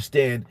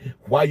understand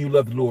why you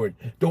love the Lord,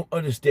 don't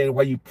understand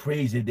why you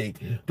praise every day,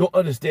 don't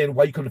understand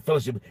why you come to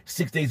fellowship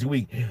 6 days a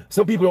week.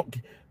 Some people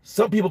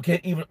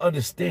can't even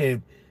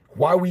understand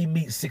why we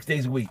meet 6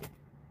 days a week.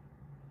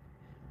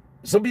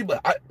 Some people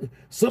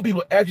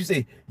actually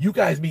say, you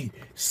guys meet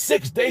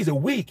 6 days a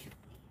week.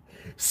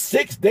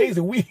 6 days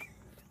a week.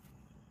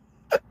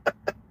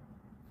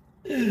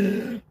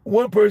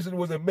 One person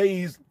was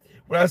amazed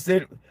when I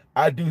said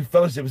I do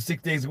fellowship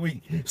 6 days a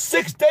week.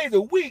 6 days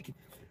a week.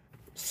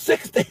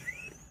 6 days.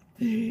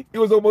 It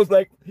was almost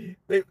like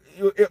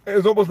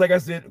I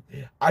said,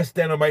 I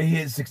stand on my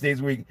head 6 days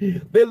a week.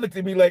 They looked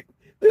at me like,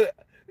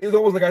 it's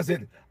almost like I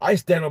said, I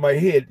stand on my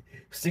head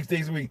 6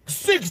 days a week.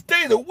 6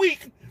 days a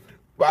week.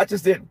 But I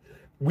just said,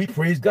 we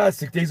praise God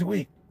 6 days a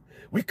week.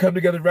 We come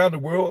together around the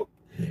world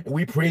and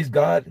we praise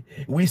God.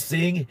 We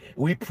sing,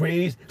 we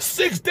praise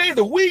 6 days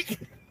a week.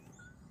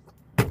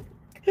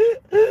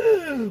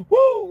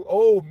 Whoa!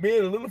 Oh,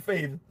 men, a little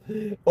faith.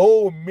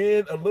 Oh,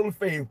 men, a little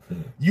faith.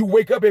 You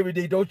wake up every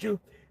day, don't you?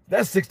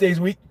 That's 6 days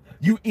a week.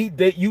 You eat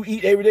you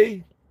eat every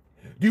day.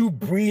 Do you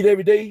breathe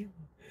every day?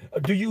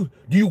 Do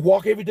you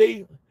walk every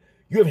day?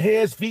 You have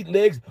hands, feet,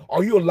 legs.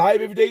 Are you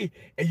alive every day?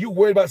 And you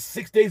worry about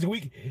 6 days a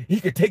week?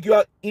 He could take you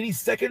out any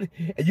second,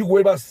 and you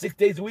worry about 6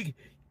 days a week?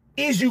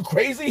 Is you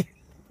crazy?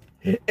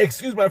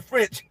 Excuse my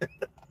French.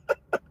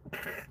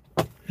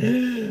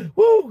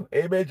 Woo!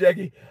 Amen,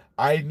 Jackie.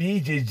 I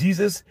need you,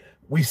 Jesus.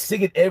 We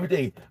sing it every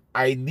day.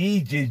 I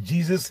need you,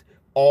 Jesus,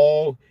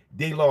 all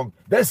day long.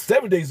 That's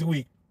 7 days a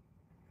week.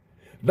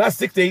 Not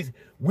 6 days.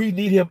 We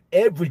need him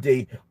every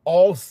day,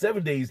 all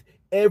 7 days,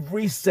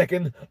 every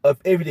second of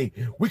every day.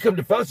 We come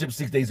to fellowship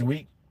 6 days a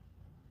week,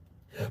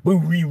 but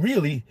we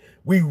really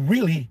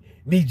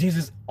need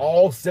Jesus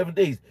all 7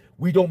 days.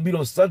 We don't meet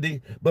on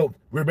Sunday, but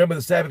remember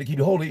the Sabbath to keep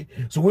it holy.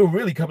 So we're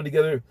really coming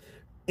together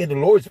in the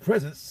Lord's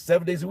presence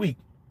 7 days a week,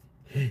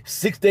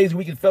 6 days a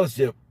week in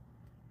fellowship,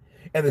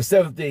 and the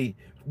seventh day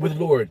with the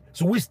Lord.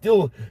 So we're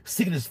still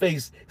seeking his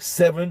face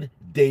 7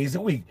 days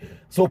a week.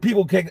 So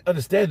people can't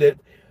understand that.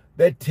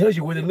 That tells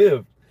you where they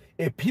live.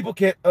 If people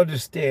can't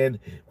understand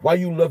why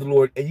you love the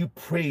Lord and you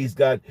praise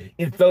God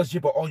in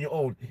fellowship or on your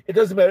own, it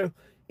doesn't matter,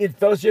 in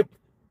fellowship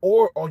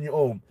or on your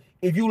own.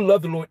 If you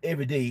love the Lord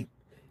every day,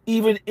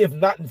 even if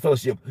not in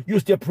fellowship, you're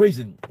still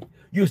praising,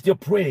 you're still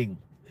praying,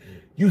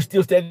 you're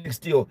still standing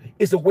still.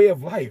 It's a way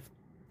of life.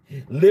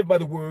 Live by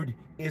the word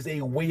is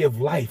a way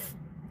of life.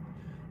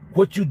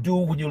 What you do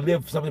when you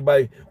live something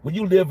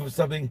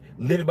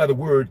living by the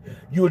word,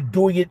 you're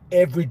doing it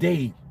every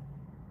day.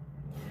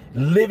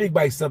 Living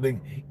by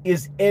something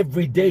is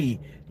every day.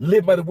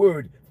 Live by the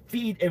word.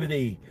 Feed every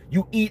day.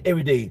 You eat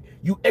every day.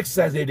 You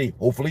exercise every day.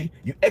 Hopefully,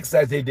 you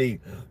exercise every day.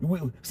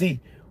 See,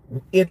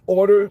 in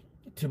order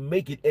to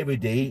make it every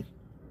day,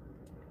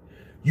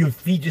 you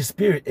feed your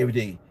spirit every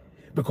day,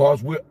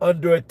 because we're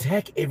under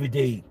attack every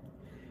day.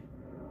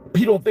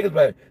 People don't think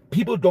about it.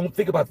 People don't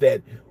think about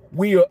that.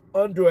 We are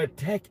under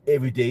attack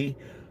every day,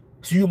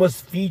 so you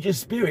must feed your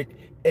spirit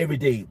every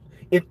day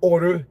in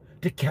order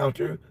to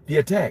counter the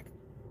attack.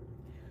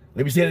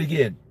 Let me say it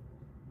again.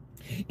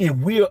 If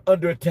we are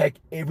under attack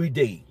every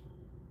day,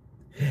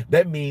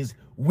 that means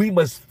we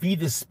must feed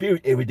the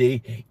spirit every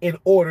day in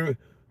order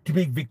to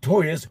be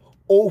victorious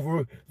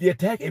over the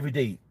attack every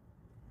day.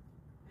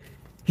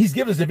 He's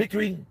given us the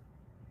victory.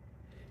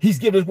 He's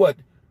given us what?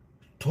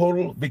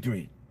 Total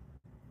victory.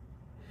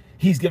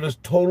 He's given us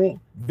total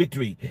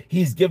victory.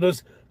 He's given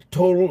us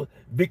total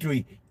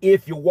victory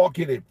if you walk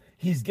in it.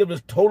 He's given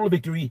us total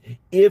victory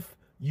if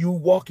you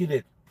walk in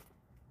it.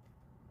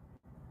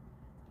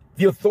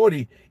 The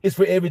authority is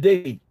for every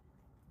day.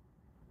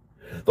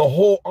 The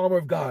whole armor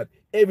of God,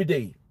 every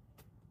day.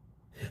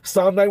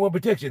 Psalm 91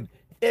 protection,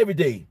 every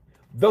day.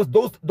 Those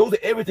are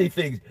everyday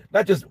things,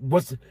 not just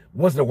once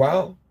in a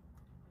while,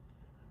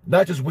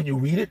 not just when you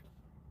read it.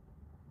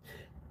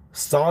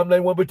 Psalm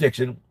 91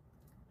 protection,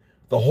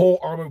 the whole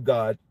armor of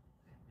God,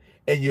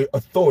 and your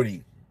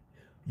authority.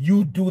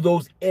 You do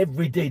those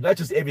every day, not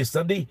just every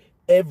Sunday,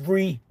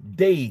 every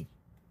day.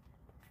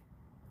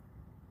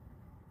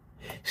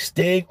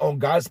 Staying on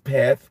God's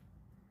path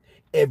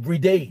every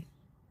day.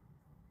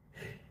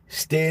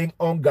 Staying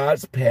on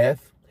God's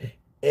path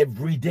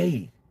every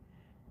day.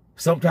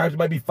 Sometimes it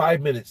might be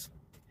 5 minutes.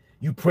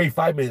 You pray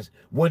 5 minutes.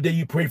 One day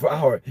you pray for an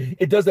hour.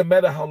 It doesn't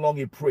matter how long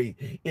you pray.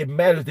 It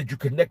matters that you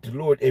connect to the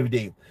Lord every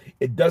day.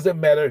 It doesn't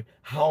matter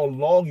how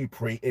long you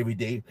pray every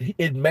day.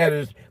 It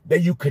matters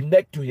that you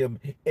connect to him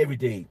every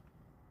day.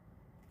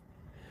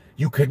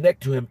 You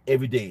connect to him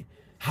every day.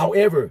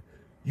 However,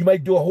 you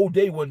might do a whole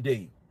day one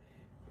day.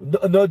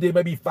 Another day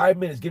might be 5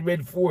 minutes getting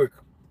ready for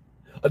work.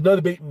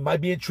 Another day might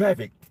be in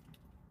traffic.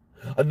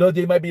 Another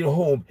day might be at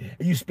home,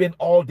 and you spend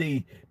all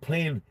day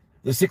playing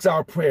the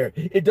 6-hour prayer.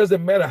 It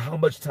doesn't matter how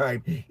much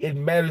time. It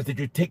matters that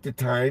you take the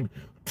time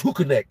to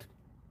connect.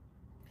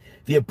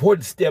 The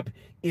important step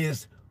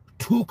is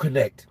to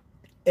connect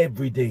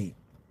every day,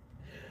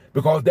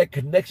 because that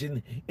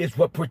connection is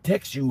what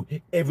protects you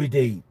every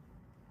day.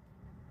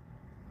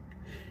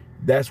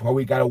 That's why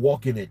we got to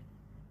walk in it.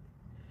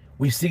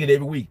 We sing it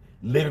every week.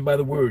 Living by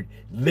the word.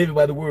 Living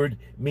by the word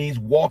means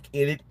walk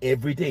in it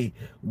every day.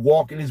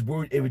 Walk in his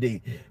word every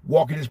day.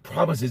 Walk in his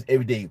promises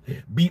every day.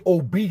 Be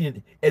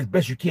obedient as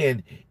best you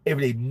can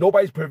every day.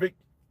 Nobody's perfect.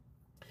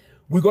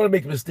 We're going to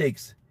make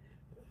mistakes.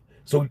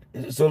 So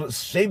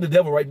shame the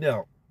devil right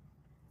now.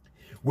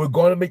 We're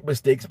going to make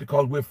mistakes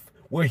because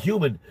we're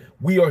human.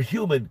 We are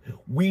human.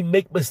 We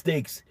make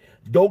mistakes.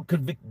 Don't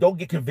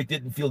get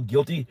convicted and feel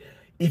guilty.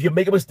 If you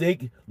make a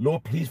mistake,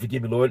 Lord, please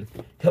forgive me, Lord.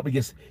 Help me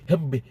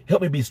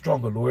be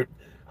stronger, Lord.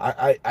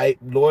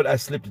 Lord, I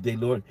slipped today,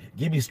 Lord.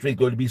 Give me strength,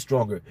 Lord, to be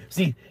stronger.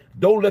 See,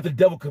 don't let the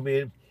devil come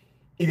in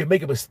if you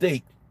make a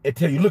mistake and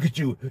tell you, look at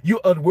you, you're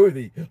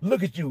unworthy.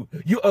 Look at you,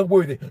 you're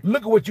unworthy.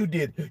 Look at what you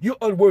did. You're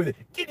unworthy.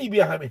 Get thee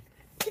behind me.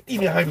 Get thee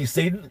behind me,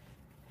 Satan.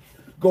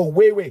 Go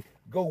way,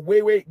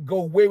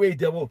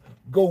 devil.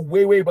 Go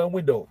way by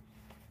window.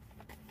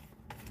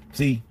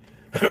 See,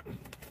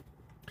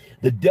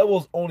 The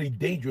devil's only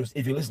dangerous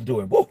if you listen to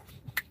him. Whoa.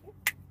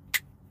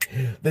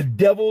 The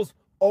devil's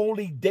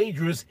only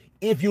dangerous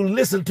if you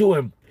listen to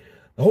him.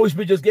 The Holy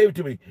Spirit just gave it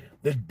to me.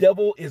 The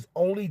devil is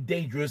only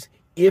dangerous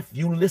if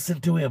you listen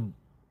to him.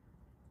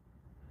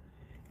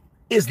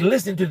 It's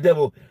listening to the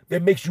devil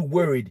that makes you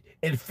worried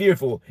and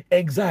fearful,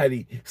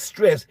 anxiety,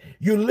 stress.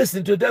 You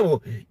listen to the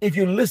devil. If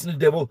you listen to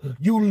the devil,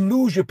 you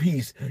lose your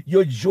peace,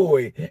 your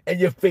joy,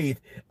 and your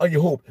faith, and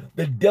your hope.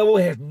 The devil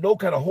has no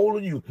kind of hold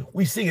on you.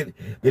 We sing it.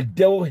 The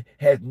devil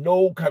has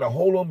no kind of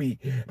hold on me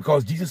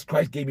because Jesus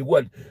Christ gave me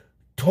what?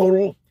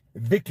 Total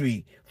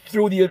victory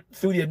through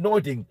the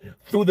anointing,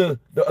 through the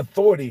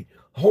authority,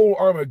 whole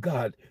armor of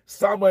God,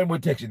 sound mind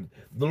protection.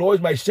 The Lord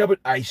is my shepherd,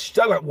 I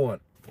shall not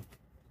want.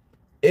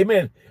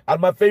 Amen. Out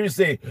of my favorite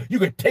saying, you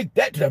can take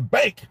that to the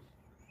bank.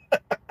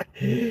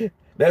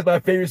 That's my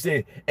favorite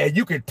saying. And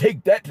you can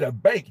take that to the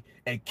bank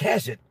and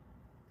cash it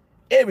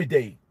every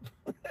day.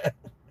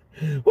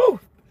 Woo.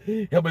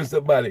 Help me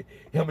somebody.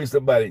 Help me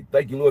somebody.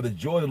 Thank you, Lord. The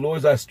joy of the Lord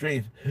is our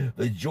strength.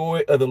 The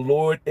joy of the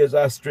Lord is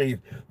our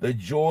strength. The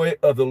joy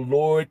of the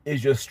Lord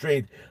is your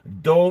strength.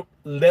 Don't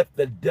let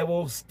the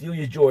devil steal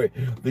your joy.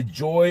 The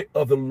joy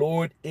of the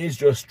Lord is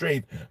your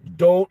strength.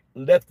 Don't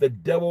let the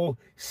devil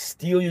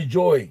steal your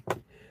joy,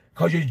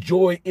 because your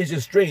joy is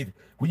your strength.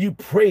 When you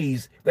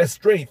praise, that's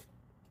strength.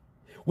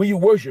 When you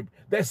worship,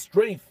 that's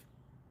strength.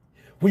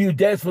 When you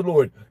dance for the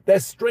Lord,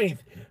 that's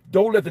strength.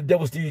 Don't let the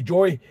devil steal your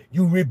joy.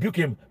 You rebuke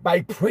him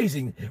by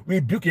praising.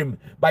 Rebuke him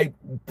by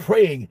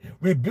praying.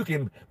 Rebuke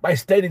him by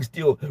standing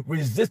still.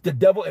 Resist the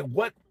devil and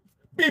what?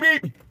 Beep,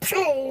 beep.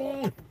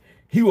 Pshoo!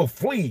 He will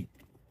flee.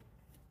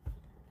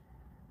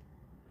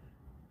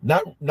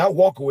 Not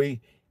walk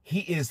away.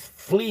 He is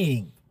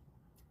fleeing.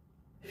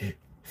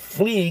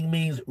 Fleeing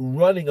means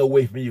running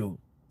away from you.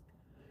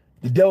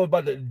 The devil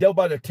about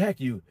to attack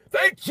you.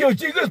 Thank you,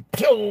 Jesus.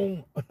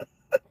 Pshoo!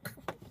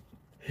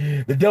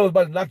 The devil's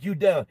about to knock you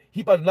down.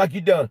 He's about to knock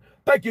you down.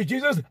 Thank you,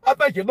 Jesus. I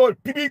thank you, Lord.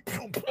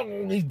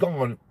 He's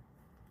gone.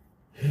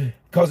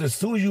 Because as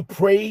soon as you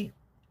pray,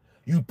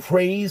 you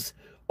praise,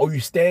 or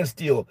you stand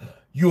still,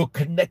 you're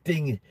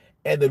connecting,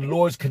 and the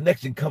Lord's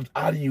connection comes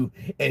out of you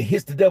and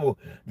hits the devil.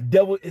 The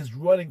devil is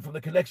running from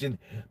the connection.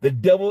 The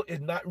devil is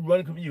not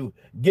running from you.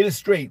 Get it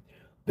straight.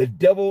 The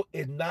devil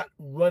is not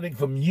running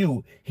from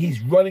you.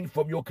 He's running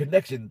from your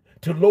connection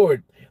to the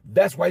Lord.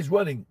 That's why he's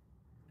running.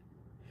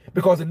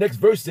 Because the next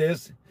verse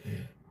says,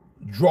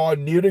 draw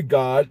near to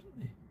God,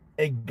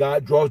 and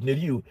God draws near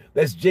to you.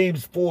 That's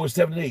James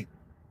 4:7-8.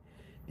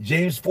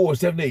 James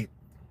 4:7-8.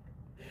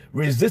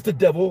 Resist the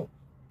devil,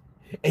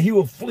 and he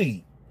will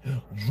flee.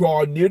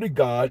 Draw near to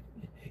God,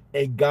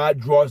 and God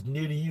draws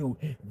near to you.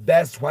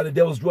 That's why the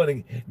devil's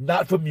running,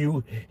 not from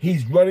you.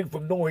 He's running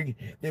from knowing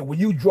that when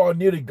you draw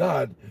near to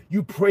God,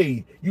 you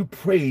pray, you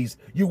praise,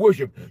 you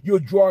worship, you're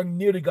drawing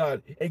near to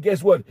God. And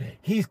guess what?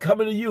 He's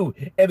coming to you,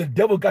 and the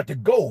devil got to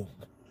go.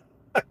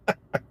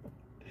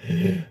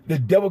 The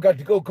devil got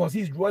to go because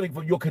he's running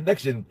from your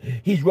connection.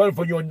 He's running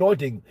from your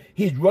anointing.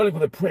 He's running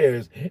from the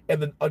prayers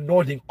and the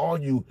anointing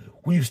on you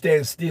when you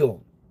stand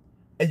still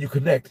and you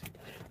connect.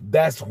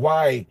 That's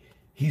why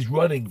he's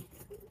running.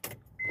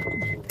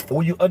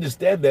 When you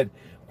understand that,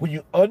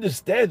 you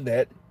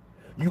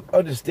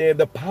understand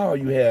the power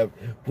you have.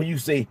 When you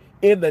say,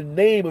 in the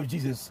name of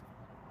Jesus,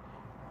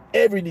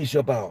 every knee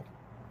shall bow.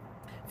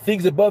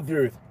 Things above the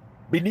earth,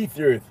 beneath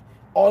the earth,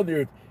 on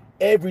the earth,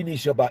 every knee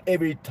shall bow,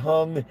 every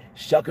tongue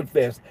shall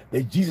confess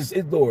that Jesus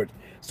is Lord.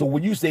 So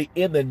when you say,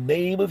 in the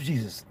name of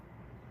Jesus,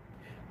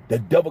 the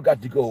devil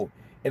got to go,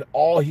 and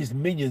all his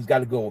minions got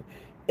to go.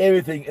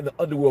 Everything in the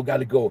underworld got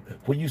to go.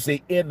 When you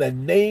say, in the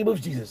name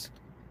of Jesus,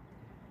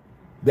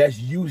 that's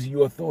using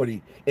your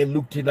authority. In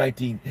Luke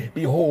 10:19,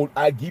 behold,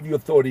 I give you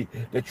authority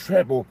to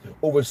trample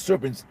over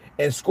serpents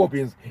and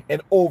scorpions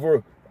and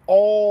over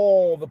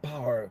all the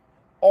power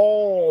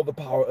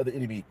of the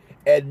enemy,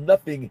 and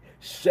nothing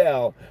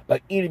shall by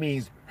any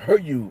means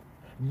hurt you.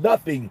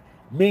 Nothing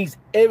means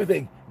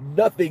everything.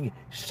 Nothing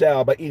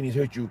shall by any means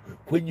hurt you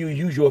when you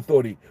use your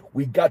authority.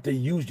 We got to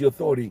use your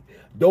authority.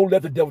 Don't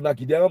let the devil knock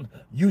you down.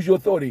 Use your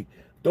authority.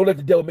 Don't let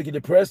the devil make you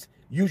depressed.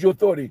 Use your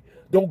authority.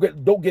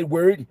 Don't get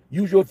worried.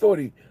 Use your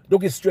authority.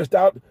 Don't get stressed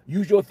out.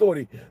 Use your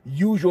authority.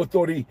 Use your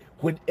authority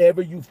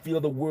whenever you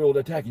feel the world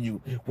attacking you.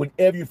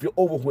 Whenever you feel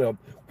overwhelmed.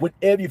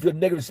 Whenever you feel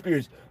negative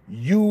spirits.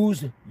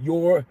 Use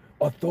your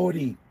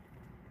authority.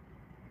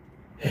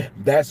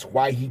 That's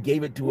why he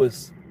gave it to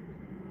us.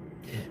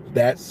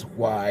 That's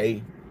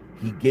why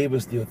he gave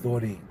us the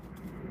authority.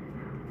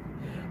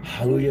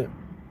 Hallelujah.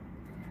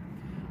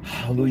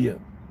 Hallelujah.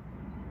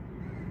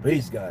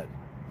 Praise God.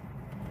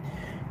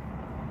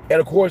 And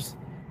of course,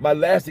 my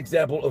last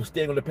example of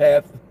staying on the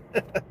path,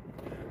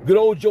 good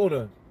old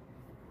Jonah.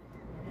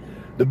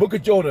 The book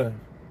of Jonah.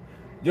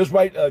 Just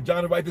write,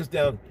 John, write this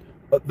down.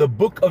 The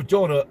book of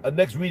Jonah, a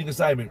next reading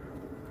assignment.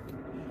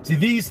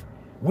 See,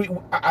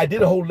 I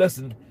did a whole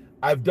lesson.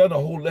 I've done a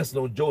whole lesson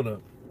on Jonah.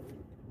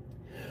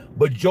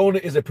 But Jonah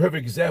is a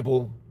perfect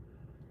example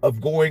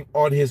of going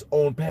on his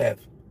own path.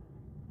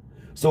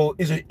 So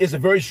it's a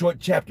very short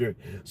chapter.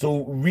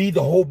 So read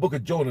the whole book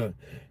of Jonah.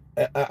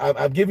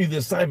 I'm giving you the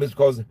assignments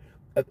because,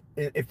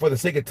 for the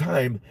sake of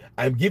time,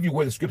 I'm giving you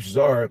where the scriptures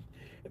are.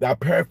 I'll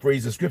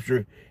paraphrase the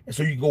scripture, and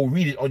so you can go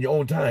read it on your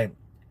own time.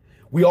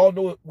 We all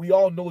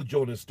know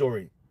Jonah's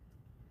story.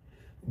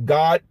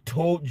 God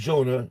told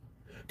Jonah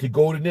to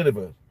go to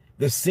Nineveh,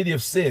 the city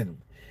of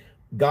sin.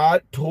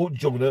 God told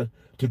Jonah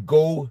to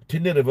go to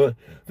Nineveh,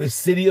 the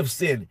city of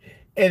sin.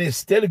 And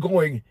instead of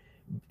going,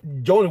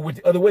 Jonah went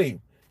the other way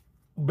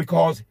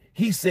because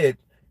he said,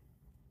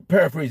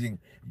 paraphrasing,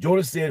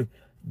 Jonah said,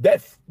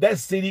 that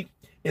city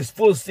is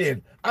full of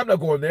sin. I'm not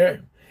going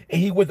there.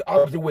 And he went the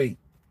opposite way.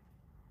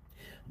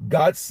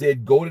 God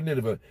said, go to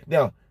Nineveh.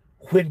 Now,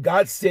 when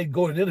God said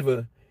go to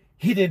Nineveh,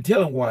 he didn't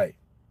tell him why.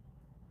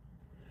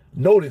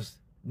 Notice,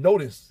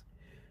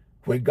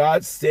 when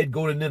God said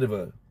go to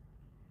Nineveh,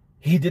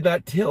 he did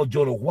not tell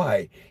Jonah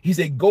why. He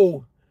said,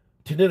 go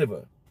to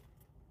Nineveh.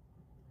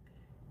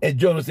 And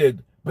Jonah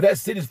said, but that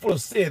city is full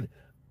of sin.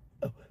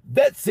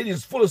 That city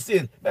is full of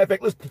sin. Matter of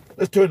fact,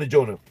 let's turn to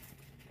Jonah.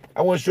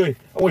 I want to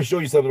show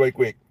you something right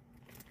quick.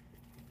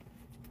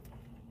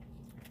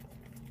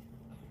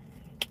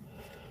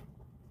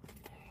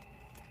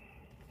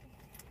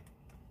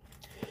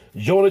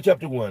 Jonah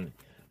chapter 1.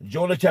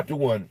 Jonah chapter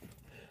 1.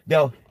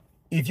 Now,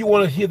 if you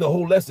want to hear the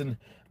whole lesson,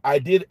 I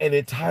did an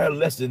entire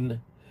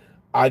lesson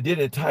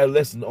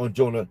on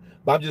Jonah,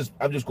 but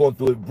I'm just going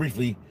through it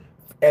briefly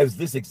as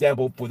this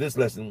example for this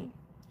lesson.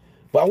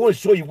 But I want to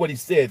show you what he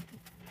said,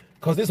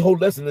 because this whole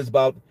lesson is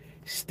about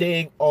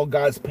staying on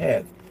God's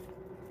path.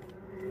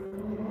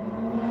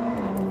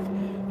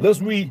 Let's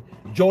read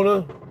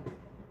Jonah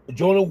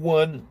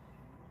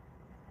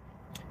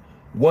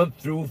 1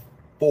 through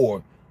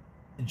 4.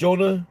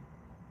 Jonah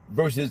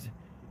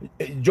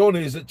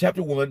is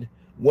chapter 1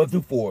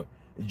 through 4.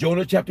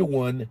 Jonah chapter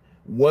 1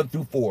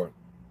 through 4.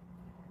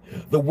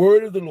 The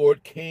word of the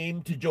Lord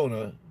came to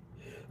Jonah,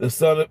 the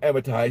son of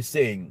Amittai,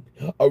 saying,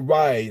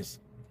 arise,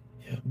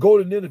 go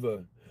to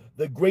Nineveh,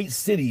 the great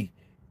city,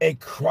 and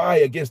cry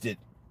against it,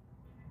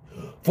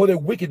 for their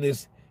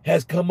wickedness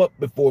has come up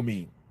before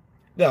me.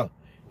 Now,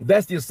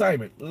 that's the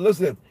assignment.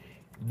 Listen,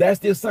 that's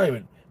the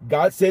assignment.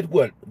 God said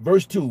what?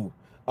 Verse 2,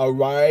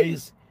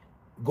 arise,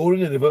 go to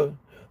Nineveh,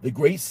 the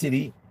great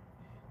city,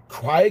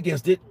 cry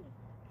against it,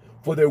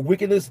 for their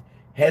wickedness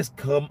has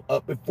come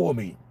up before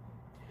me.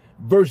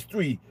 Verse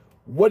 3,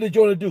 what did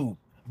Jonah do?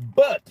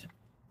 But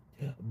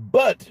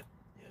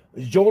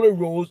Jonah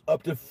rose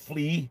up to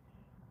flee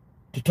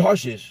to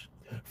Tarshish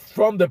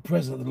from the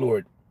presence of the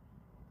Lord.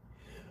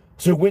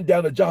 So he went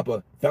down to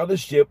Joppa, found a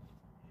ship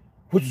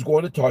which was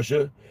going to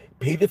Tarshish,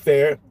 paid the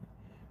fare,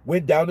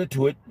 went down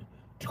into it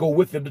to go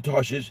with them to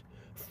Tarshish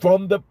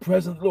from the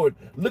presence of the Lord.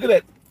 Look at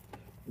that.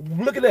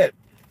 Look at that.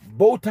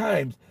 Both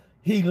times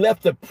he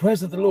left the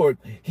presence of the Lord.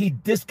 He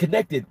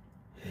disconnected.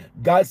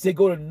 God said,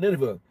 go to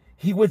Nineveh.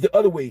 He went the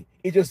other way.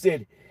 It just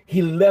said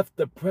he left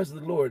the presence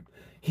of the Lord.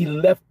 He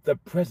left the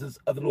presence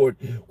of the Lord.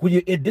 When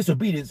you're in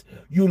disobedience,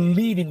 you're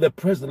leaving the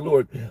presence of the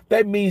Lord.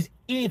 That means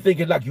anything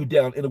can knock you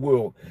down in the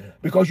world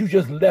because you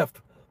just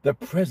left the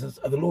presence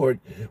of the Lord.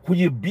 When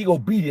you be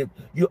obedient,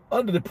 you're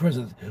under the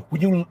presence.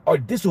 When you are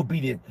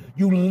disobedient,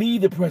 you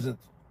leave the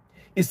presence.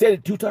 It said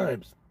it 2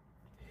 times.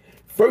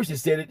 First, it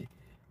said it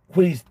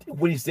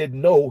when he said,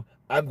 no,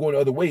 I'm going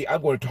the other way.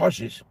 I'm going to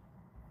Tarshish.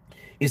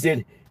 It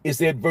said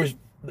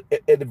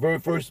at the very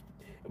first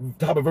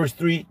top of verse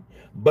 3,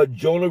 but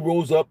Jonah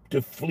rose up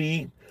to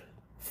flee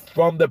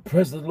from the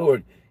presence of the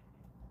Lord.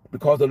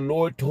 Because the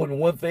Lord told him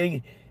one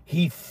thing,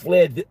 he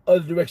fled the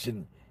other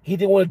direction. He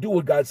didn't want to do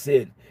what God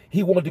said.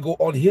 He wanted to go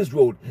on his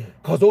road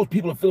because those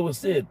people are filled with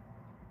sin.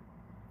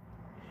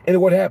 And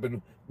what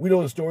happened? We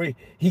know the story.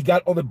 He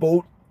got on the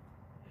boat.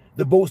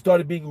 The boat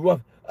started being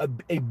rough.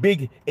 A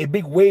big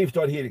wave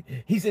started hitting.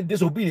 He's in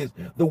disobedience.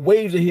 The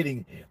waves are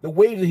hitting. The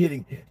waves are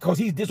hitting because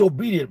he's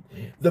disobedient.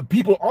 The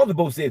people on the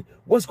boat said,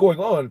 what's going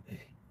on?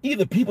 Even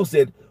the people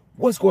said,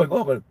 what's going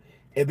on?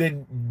 And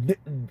then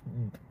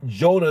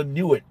Jonah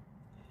knew it.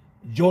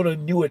 Jonah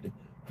knew it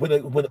when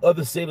the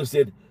other sailors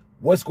said,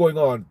 what's going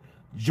on?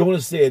 Jonah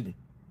said,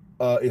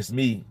 it's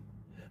me.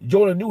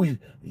 Jonah knew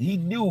he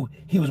knew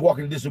he was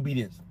walking in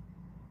disobedience.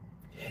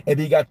 And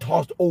he got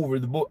tossed over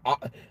the boat,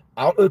 out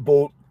of the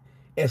boat,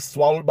 and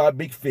swallowed by a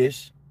big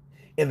fish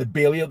in the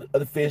belly of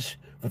the fish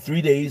for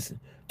 3 days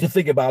to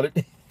think about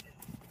it.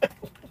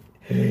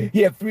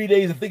 He had 3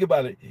 days to think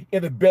about it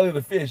in the belly of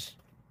the fish.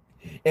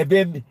 And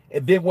then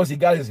once he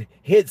got his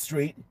head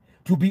straight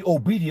to be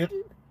obedient,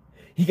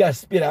 he got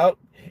spit out,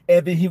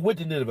 and then he went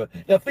to Nineveh.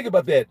 Now think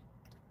about that.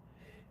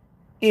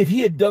 If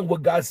he had done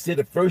what God said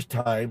the first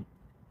time,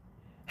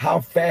 how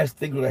fast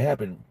things would have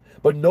happened.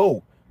 But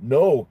no,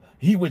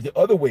 he went the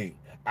other way.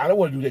 I don't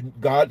want to do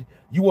that, God.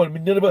 You want me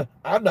to Nineveh?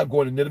 I'm not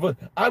going to Nineveh.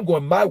 I'm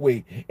going my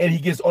way. And he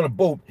gets on a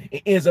boat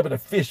and ends up in a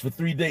fish for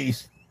 3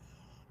 days.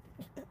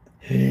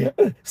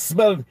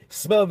 smelling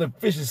the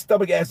fish's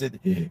stomach acid,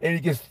 and he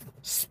gets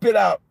spit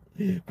out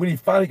when he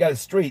finally got it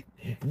straight.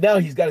 Now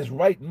he's got his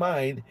right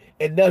mind,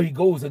 and now he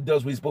goes and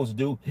does what he's supposed to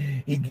do.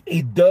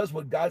 He does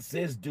what God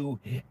says do,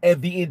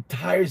 and the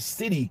entire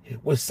city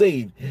was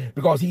saved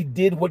because he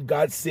did what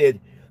God said.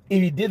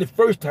 If he did it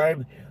first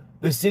time,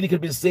 the city could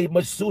have been saved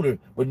much sooner.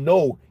 But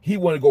no, he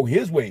wanted to go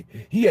his way.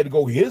 He had to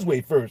go his way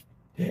first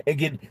and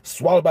get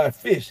swallowed by a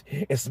fish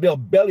and smell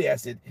belly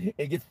acid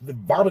and get the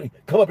vomit,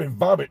 come up and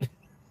vomit.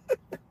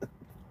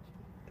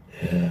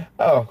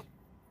 Oh,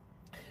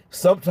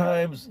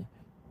 sometimes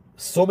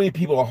so many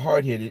people are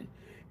hard-headed.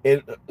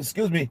 And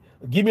excuse me,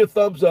 give me a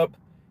thumbs up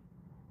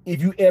if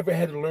you ever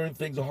had to learn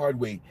things the hard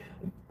way.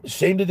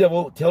 Shame the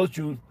devil, tell the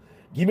truth.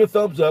 Give me a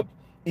thumbs up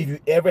if you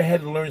ever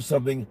had to learn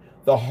something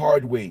the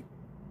hard way.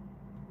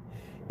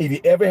 If you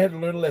ever had to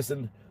learn a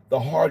lesson the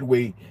hard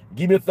way,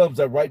 give me a thumbs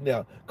up right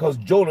now, because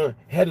Jonah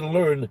had to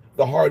learn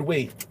the hard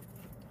way.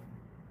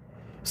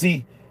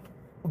 See,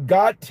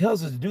 God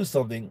tells us to do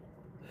something.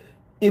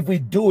 If we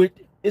do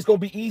it, it's going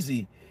to be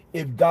easy.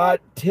 If God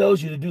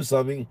tells you to do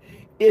something,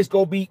 it's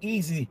going to be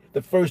easy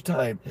the first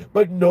time.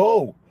 But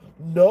no,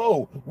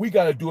 we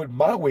got to do it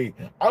my way.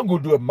 I'm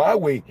going to do it my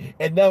way.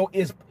 And now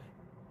it's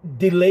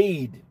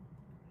delayed.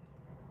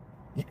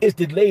 It's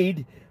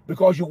delayed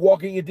because you're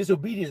walking in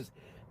disobedience.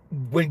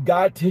 When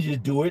God tells you to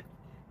do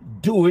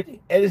it,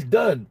 and it's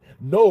done.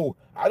 No,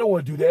 I don't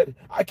want to do that.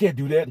 I can't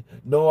do that.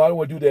 No, I don't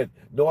want to do that.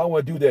 No, I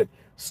want to do that.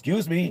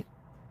 Excuse me.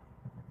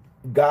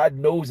 God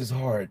knows it's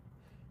hard.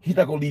 He's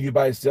not going to leave you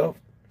by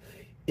yourself.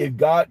 If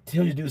God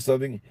tells you to do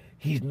something,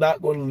 he's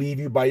not going to leave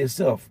you by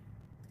yourself.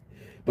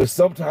 But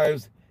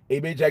sometimes,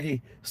 amen,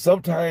 Jackie,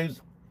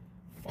 sometimes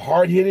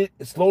hard-headed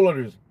and slow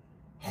learners,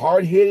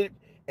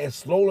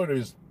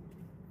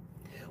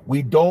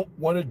 we don't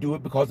want to do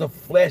it because the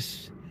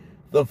flesh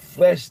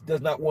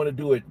does not want to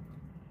do it.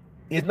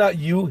 It's not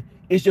you,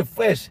 it's your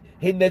flesh.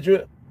 Hey,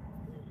 Nedra.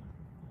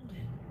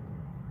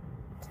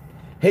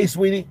 Hey,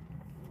 sweetie.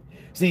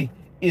 See,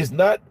 it's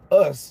not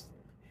us,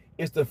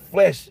 it's the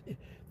flesh.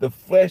 The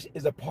flesh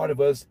is a part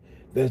of us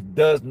that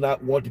does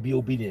not want to be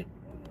obedient.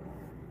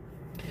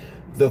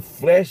 The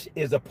flesh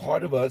is a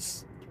part of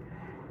us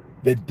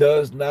that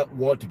does not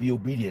want to be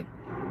obedient.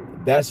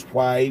 That's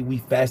why we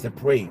fast and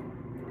pray.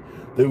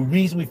 The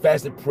reason we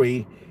fast and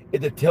pray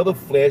is to tell the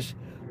flesh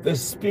the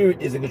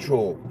spirit is in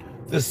control.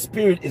 The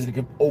spirit is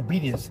in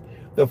obedience.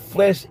 The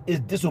flesh is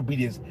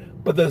disobedience,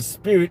 but the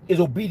spirit is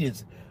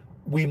obedience.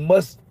 We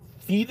must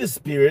feed the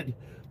spirit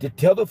to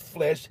tell the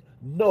flesh,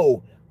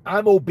 no,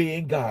 I'm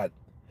obeying God.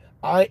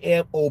 I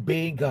am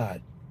obeying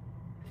God.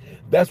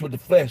 That's what the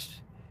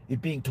flesh is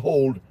being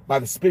told by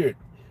the spirit.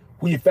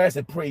 When you fast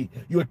and pray,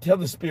 you'll tell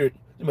the spirit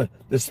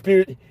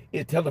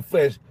is telling the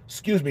flesh,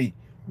 excuse me,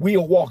 we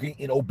are walking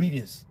in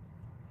obedience.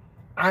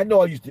 I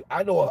know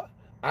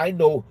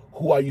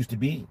who I used to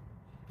be.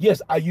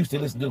 Yes, I used to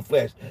listen to the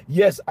flesh.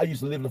 Yes, I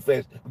used to live in the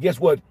flesh. But guess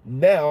what?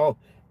 Now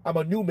I'm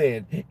a new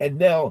man, and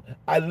now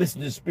I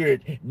listen to the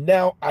spirit.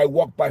 Now I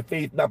walk by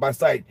faith, not by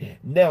sight.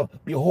 Now,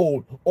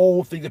 behold,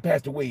 old things have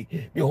passed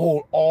away.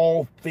 Behold,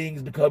 all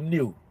things become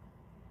new.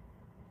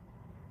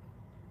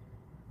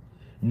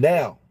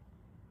 Now.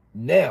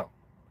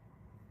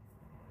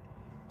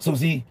 So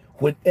see,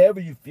 whenever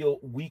you feel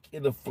weak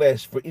in the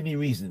flesh for any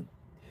reason,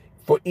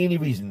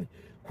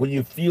 when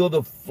you feel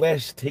the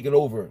flesh taking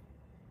over,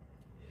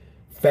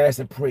 fast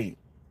and pray.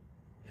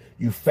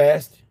 You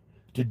fast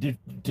to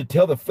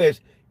tell the flesh,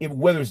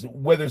 whether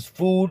it's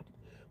food,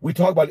 we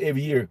talk about it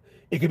every year.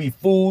 It could be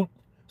food,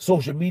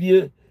 social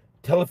media,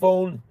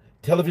 telephone,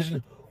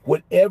 television,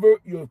 whatever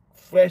your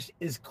flesh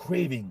is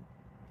craving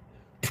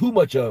too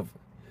much of.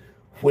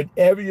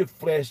 Whenever your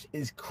flesh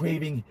is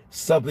craving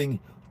something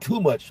too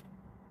much,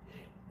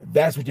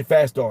 that's what you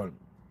fast on.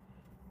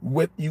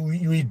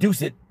 You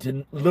reduce it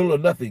to little or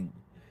nothing.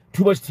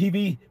 Too much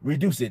TV,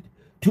 reduce it.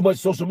 Too much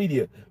social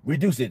media,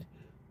 reduce it.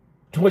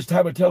 Too much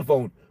time on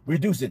telephone,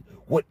 reduce it.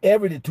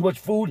 Whatever it is, too much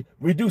food,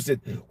 reduce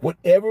it.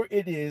 Whatever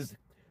it is,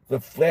 the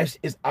flesh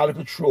is out of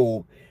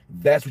control.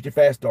 That's what you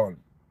fast on.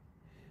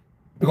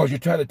 Because you're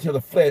trying to tell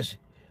the flesh,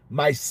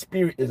 my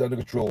spirit is under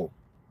control.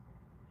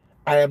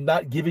 I am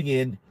not giving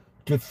in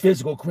to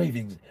physical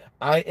cravings.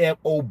 I am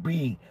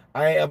obeying.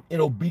 I am in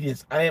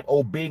obedience. I am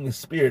obeying the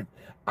spirit.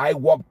 I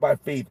walk by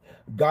faith.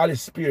 God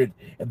is spirit,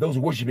 and those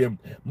who worship him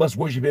must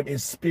worship him in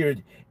spirit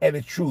and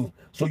in truth.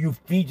 So you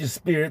feed your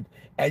spirit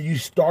and you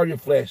starve your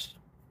flesh.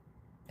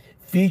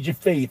 Feed your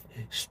faith,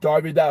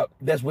 starve it out.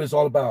 That's what it's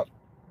all about.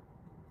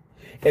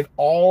 And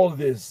all of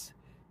this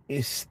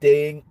is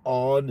staying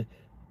on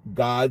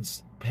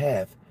God's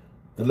path.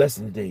 The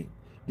lesson today.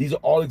 These are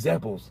all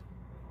examples.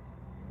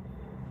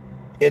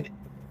 And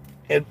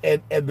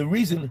the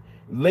reason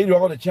later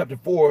on in chapter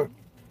 4,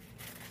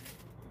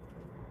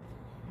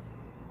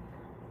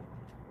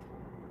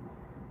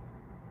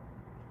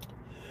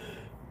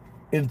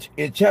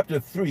 in chapter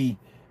 3,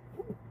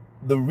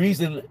 the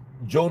reason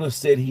Jonah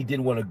said he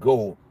didn't want to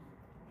go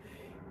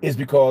is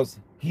because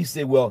he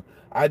said, well,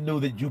 I know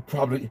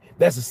that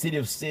that's a city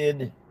of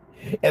sin,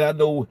 and I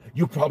know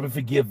you probably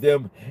forgive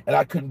them, and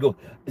I couldn't go.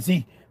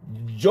 See,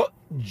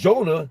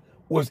 Jonah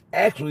was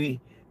actually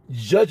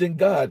judging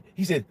God.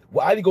 He said,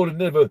 well, I didn't go to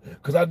Nineveh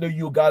because I know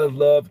you're a God of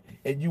love,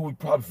 and you would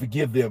probably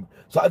forgive them.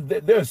 So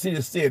they're a city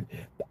of sin.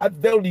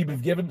 They don't need to be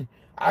forgiven.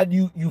 I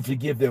knew you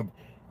forgive them.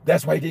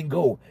 That's why he didn't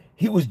go.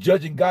 He was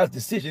judging God's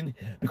decision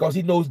because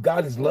he knows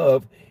God is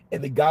love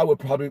and that God would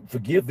probably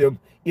forgive them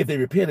if they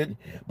repented.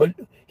 But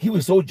he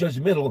was so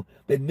judgmental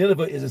that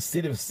Nineveh is a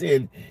city of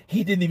sin.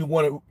 He didn't even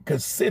want to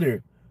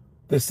consider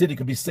the city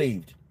could be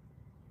saved.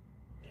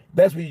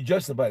 That's when you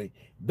judge somebody.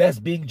 That's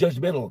being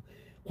judgmental.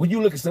 When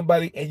you look at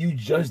somebody and you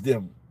judge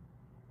them,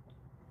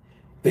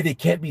 that they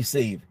can't be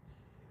saved,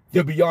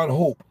 they're beyond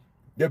hope,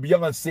 they're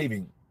beyond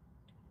saving,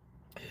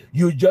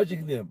 you're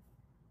judging them.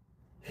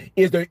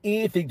 Is there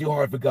anything too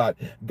hard for God?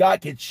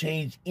 God can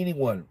change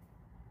anyone.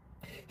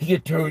 He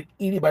can turn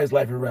anybody's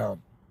life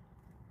around.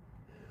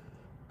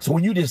 So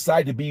when you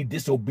decide to be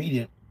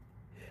disobedient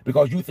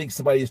because you think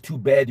somebody is too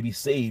bad to be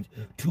saved,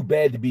 too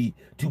bad to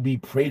be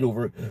prayed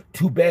over,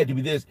 too bad to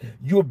be this,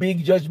 you're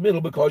being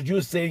judgmental because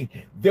you're saying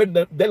they're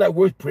not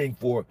worth praying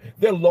for.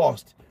 They're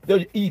lost.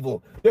 They're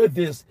evil. They're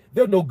this.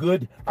 They're no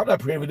good. I'm not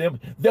praying for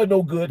them. They're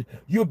no good.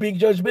 You're being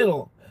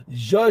judgmental.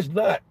 Judge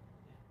not.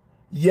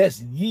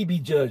 Yes, ye be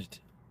judged.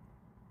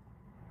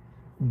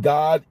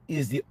 God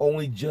is the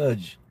only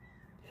judge.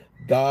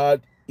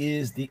 God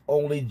is the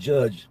only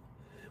judge.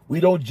 We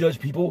don't judge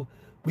people.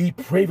 We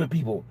pray for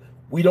people.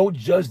 We don't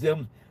judge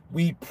them.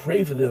 We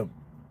pray for them.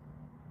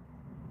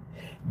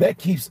 That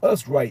keeps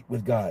us right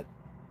with God.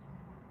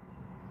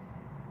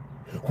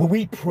 When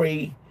we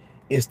pray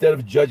instead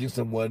of judging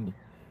someone,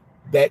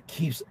 that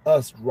keeps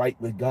us right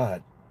with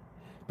God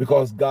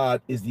because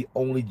God is the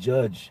only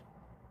judge.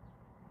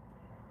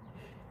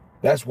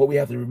 That's what we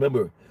have to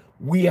remember.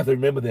 We have to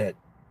remember that.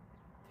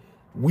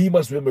 We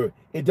must remember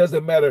it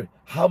doesn't matter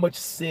how much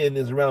sin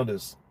is around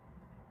us.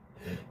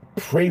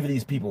 Pray for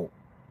these people.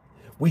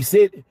 We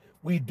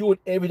do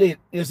it every day in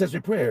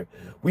intercessory prayer.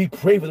 We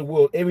pray for the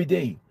world every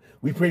day.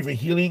 We pray for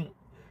healing,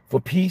 for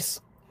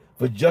peace,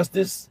 for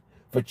justice,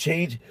 for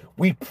change.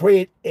 We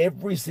pray it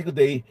every single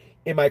day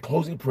in my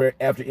closing prayer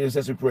after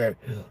intercessory prayer.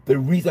 The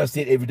reason I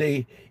say it every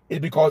day is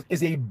because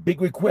it's a big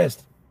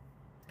request.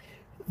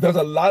 There's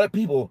a lot of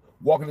people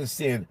walking in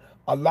sin,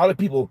 a lot of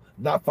people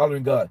not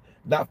following God.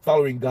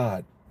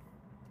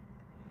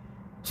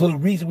 So the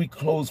reason we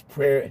close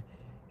prayer,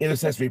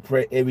 intercessory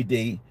prayer every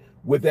day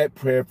with that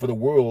prayer for the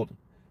world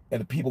and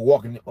the people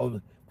walking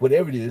on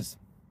whatever it is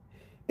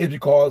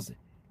because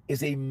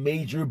it's a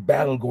major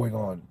battle going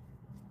on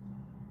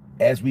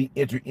as we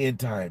enter end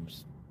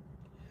times.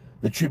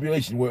 The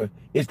tribulation where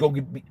it's going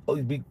to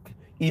be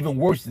even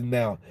worse than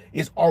now.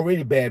 It's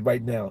already bad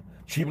right now.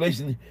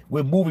 Tribulation,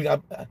 we're moving.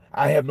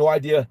 I have no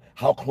idea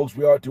how close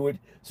we are to it,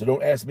 so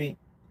don't ask me.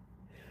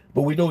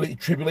 But we know that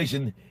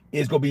tribulation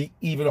is going to be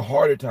even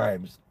harder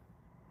times.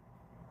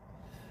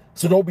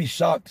 So don't be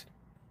shocked.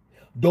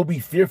 Don't be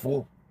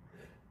fearful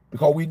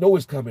because we know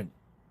it's coming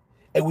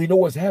and we know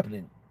what's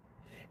happening.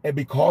 And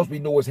because we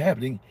know what's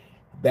happening,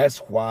 that's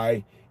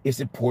why it's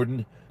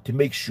important to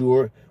make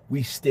sure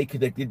we stay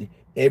connected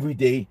every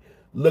day.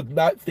 Look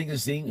not at things that are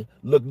seen.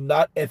 Look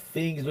not at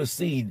things that are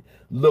seen.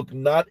 Look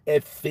not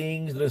at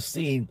things that are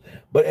seen,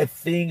 but at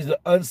things that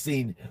are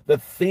unseen. The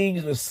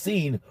things that are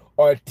seen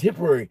are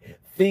temporary.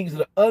 Things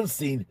that are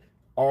unseen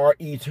are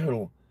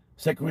eternal.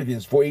 2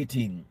 Corinthians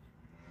 4:18.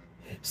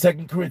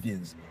 2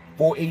 Corinthians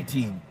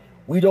 4:18.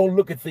 We don't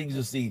look at things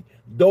that are seen.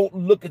 Don't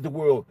look at the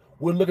world.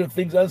 We're looking at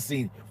things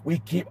unseen. We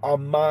keep our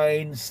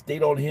mind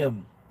stayed on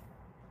Him.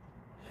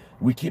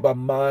 We keep our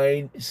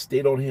mind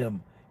stayed on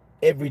Him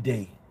every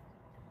day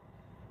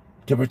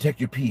to protect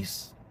your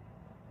peace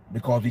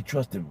because we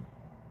trust Him.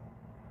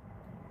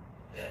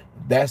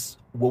 That's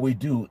what we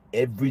do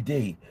every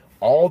day.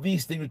 All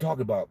these things we're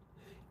talking about,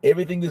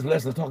 everything this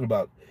lesson is talking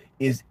about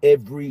is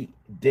every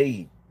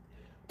day.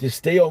 To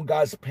stay on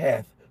God's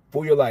path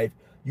for your life,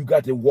 you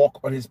got to walk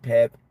on His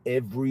path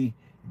every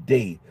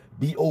day.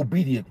 Be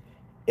obedient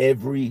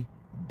every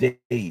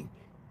day.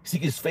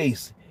 Seek His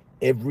face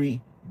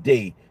every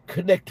day.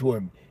 Connect to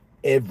Him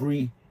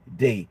every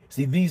day.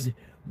 See,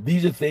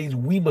 these are things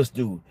we must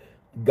do.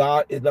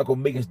 God is not going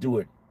to make us do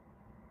it.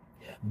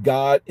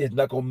 God is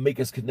not going to make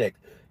us connect.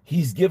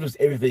 He's given us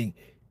everything.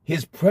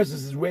 His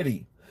presence is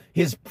ready.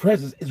 His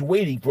presence is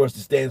waiting for us to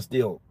stand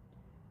still.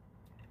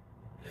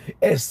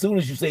 As soon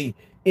as you say,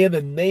 in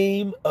the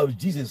name of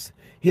Jesus,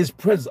 His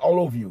presence all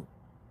over you.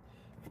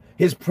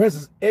 His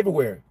presence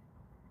everywhere.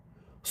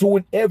 So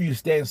whenever you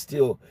stand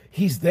still,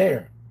 He's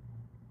there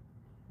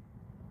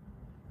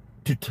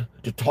to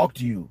talk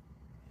to you,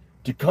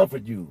 to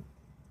comfort you,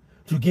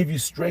 to give you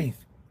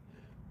strength,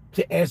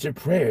 to answer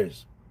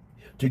prayers,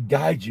 to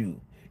guide you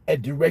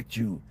and direct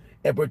you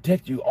and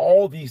protect you.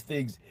 All these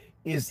things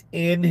is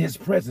in His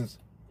presence.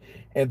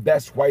 And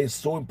that's why it's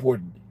so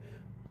important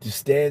to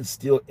stand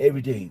still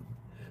every day,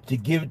 to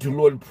give it to the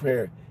Lord in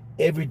prayer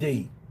every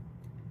day,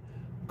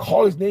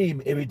 call His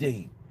name every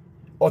day,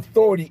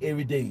 authority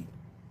every day,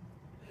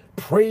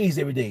 praise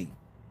every day,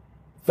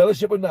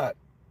 fellowship or not,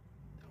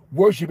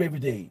 worship every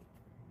day.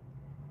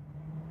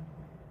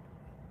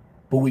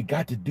 But we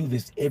got to do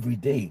this every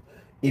day.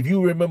 If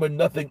you remember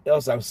nothing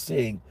else I'm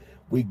saying,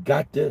 we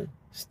got to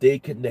stay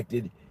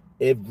connected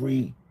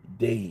every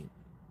day.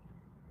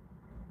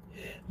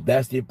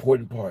 That's the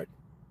important part.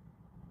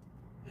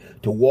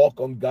 To walk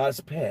on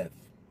God's path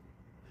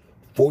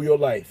for your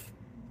life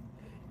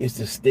is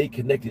to stay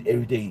connected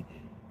every day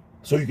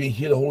so you can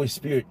hear the Holy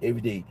Spirit every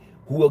day,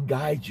 who will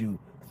guide you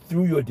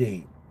through your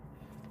day,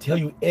 tell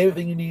you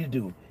everything you need to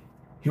do.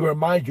 He'll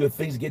remind you of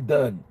things to get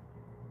done.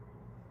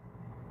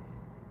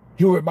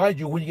 He'll remind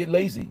you when you get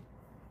lazy.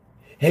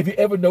 Have you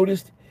ever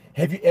noticed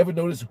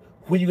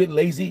when you get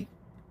lazy,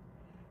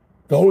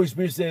 the Holy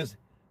Spirit says,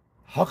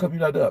 how come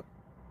you're not up?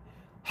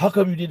 How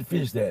come you didn't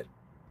finish that?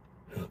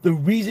 The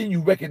reason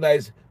you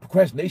recognize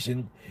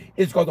procrastination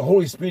is because the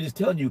Holy Spirit is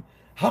telling you,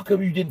 how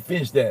come you didn't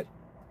finish that?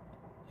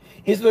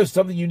 Isn't there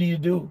something you need to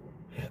do?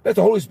 That's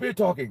the Holy Spirit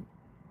talking.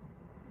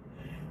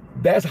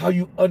 That's how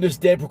you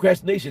understand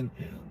procrastination.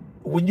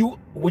 When you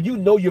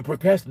know you're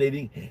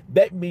procrastinating,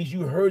 that means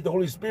you heard the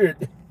Holy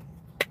Spirit.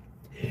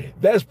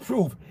 That's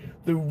proof.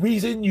 The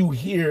reason you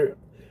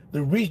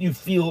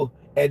feel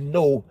and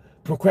know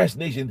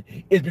procrastination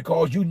is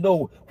because you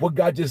know what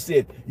God just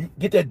said. You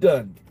get that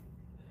done.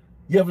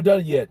 You haven't done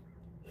it yet.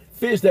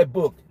 Finish that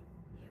book.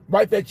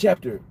 Write that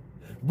chapter.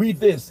 Read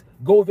this.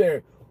 Go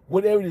there.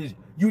 Whatever it is.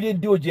 You didn't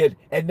do it yet.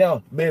 And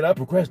now, man, I'm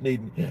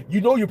procrastinating.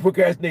 You know you're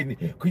procrastinating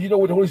because you know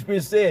what the Holy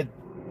Spirit said.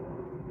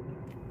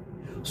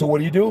 So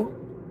what do?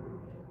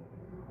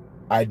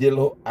 I did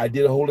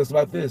a whole lesson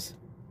about this.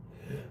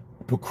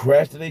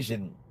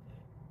 Procrastination.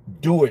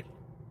 Do it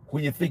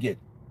when you think it.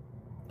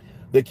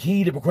 The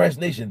key to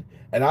procrastination,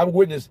 and I'm a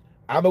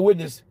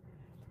witness,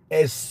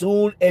 as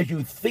soon as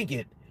you think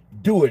it,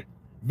 do it.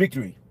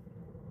 Victory.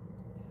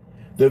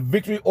 The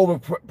victory over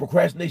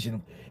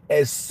procrastination,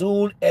 as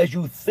soon as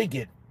you think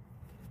it,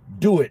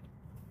 do it.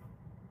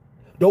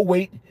 Don't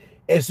wait.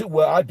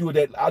 Well, I'll do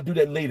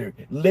that later.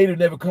 Later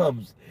never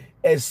comes.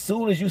 As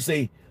soon as you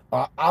say,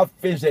 I'll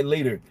finish that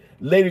later.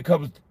 Later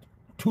comes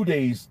 2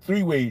 days,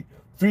 3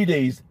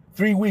 days,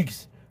 3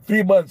 weeks,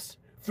 3 months,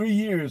 3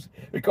 years,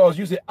 because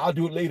you said, I'll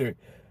do it later.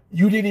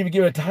 You didn't even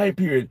give it a time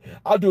period.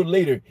 I'll do it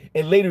later.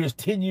 And later is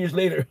 10 years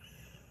later.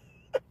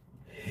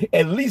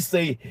 At least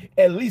say,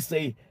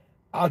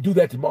 I'll do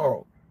that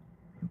tomorrow.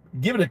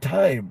 Give it a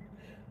time.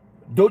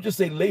 Don't just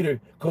say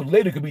later, because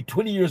later could be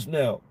 20 years from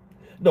now.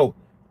 No,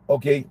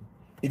 okay,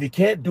 if you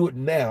can't do it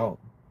now,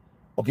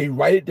 okay,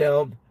 write it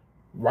down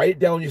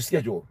on your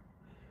schedule.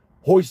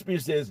 Holy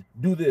Spirit says,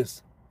 do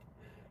this.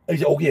 And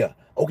you say,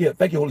 okay,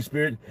 thank you, Holy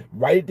Spirit.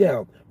 Write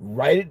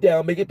it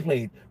down, make it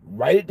plain.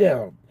 Write it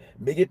down,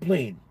 make it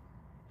plain.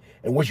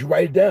 And once you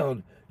write it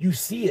down, you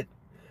see it.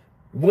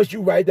 Once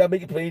you write it down,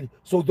 make it plain,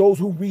 so those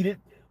who read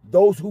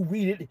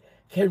it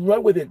can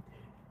run with it.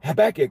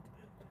 Habakkuk,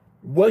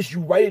 once you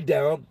write it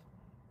down,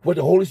 what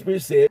the Holy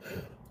Spirit said,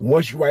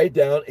 once you write it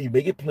down and you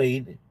make it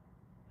plain,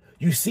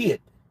 you see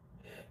it.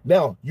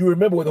 Now, you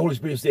remember what the Holy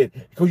Spirit said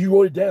because you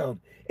wrote it down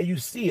and you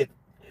see it.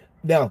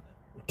 Now,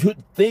 2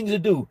 things to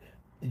do.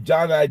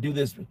 John and I do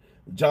this.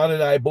 John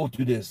and I both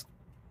do this.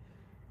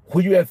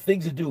 When you have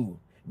things to do,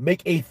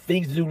 make a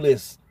things to do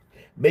list.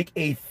 Make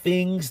a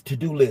things to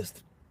do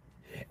list.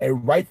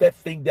 And write that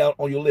thing down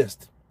on your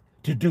list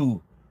to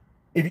do.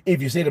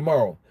 If you say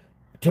tomorrow.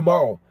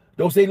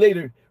 Don't say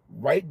later.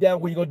 Write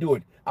down when you're going to do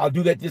it. I'll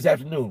do that this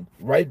afternoon.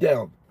 Write it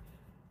down.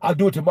 I'll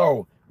do it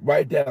tomorrow.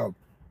 Write it down.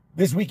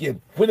 This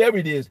weekend, whenever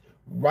it is,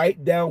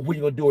 write down when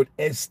you're going to do it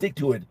and stick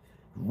to it.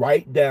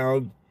 Write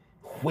down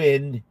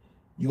when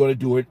you're going to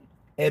do it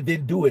and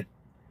then do it.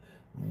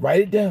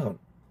 Write it down.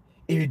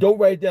 If you don't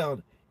write it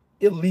down,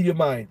 it'll leave your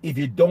mind. If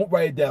you don't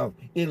write it down,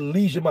 it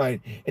leaves your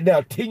mind. And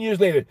now 10 years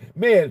later,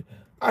 man,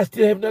 I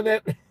still haven't done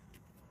that.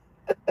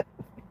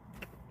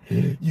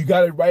 You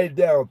got to write it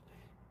down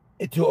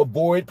to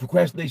avoid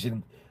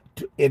procrastination.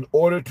 In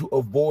order to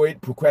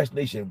avoid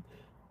procrastination,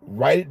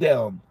 write it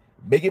down,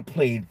 make it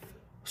plain,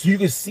 so you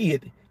can see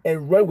it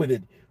and run with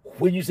it.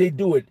 When you say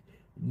do it,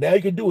 now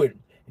you can do it.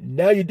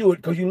 Now you do it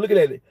because you're looking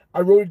at it.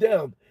 I wrote it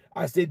down.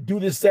 I said,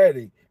 do this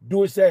Saturday.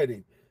 Do it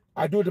Saturday.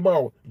 I do it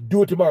tomorrow.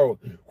 Do it tomorrow.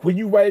 When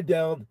you write it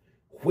down,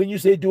 when you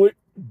say do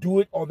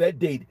it on that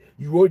date.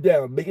 You wrote it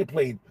down. Make it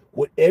plain.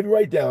 Whatever you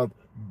write down,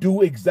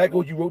 do exactly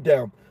what you wrote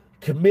down.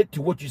 Commit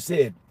to what you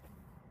said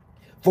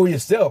for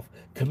yourself.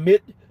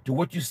 Commit to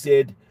what you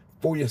said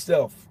for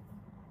yourself.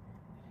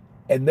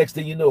 And next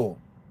thing you know,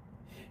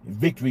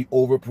 victory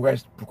over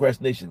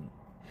procrastination.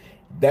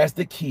 That's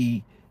the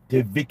key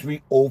to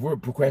victory over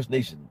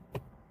procrastination.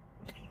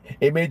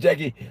 Amen,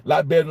 Jackie. A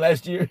lot better than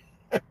last year.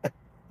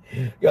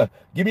 Yeah,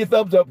 give me a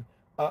thumbs up.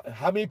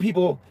 How many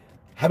people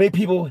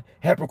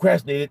have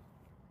procrastinated?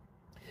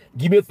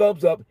 Give me a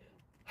thumbs up.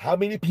 How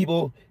many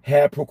people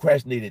have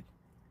procrastinated?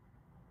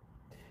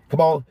 Come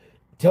on,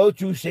 tell the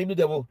truth, shame the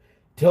devil.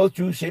 Tell the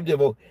truth, shame the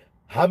devil.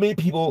 How many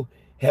people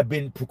have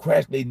been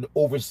procrastinating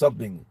over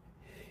something?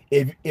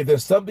 If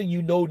there's something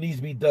you know needs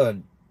to be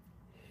done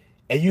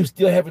and you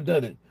still haven't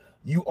done it,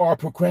 you are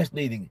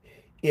procrastinating.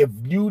 If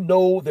you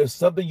know there's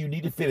something you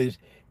need to finish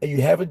and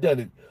you haven't done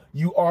it,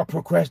 you are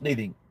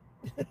procrastinating.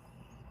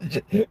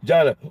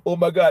 Jonah, oh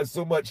my God,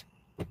 so much.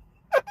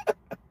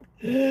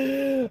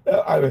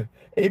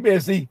 Amen.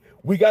 See,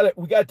 we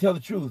gotta tell the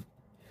truth.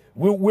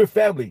 We're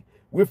family.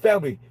 We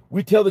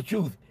tell the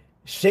truth.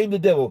 Shame the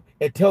devil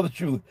and tell the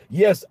truth.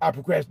 Yes, I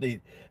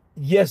procrastinate.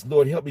 Yes,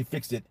 Lord, help me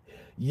fix it.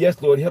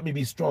 Yes, Lord, help me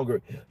be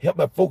stronger. Help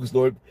my focus,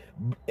 Lord.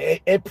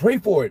 And pray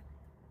for it.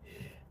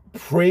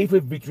 Pray for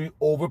victory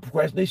over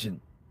procrastination.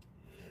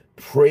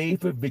 Pray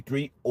for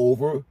victory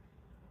over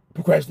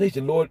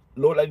procrastination. Lord,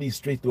 I need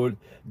strength, Lord.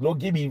 Lord,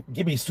 give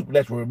me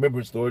supernatural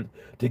remembrance, Lord,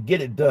 to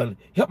get it done.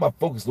 Help my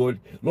focus, Lord.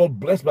 Lord,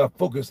 bless my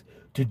focus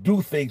to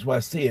do things when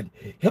I say it.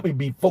 Help me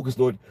be focused,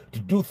 Lord, to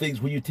do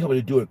things when you tell me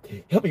to do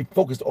it. Help me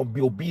focus on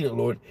be obedient,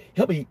 Lord.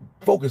 Help me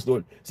focus,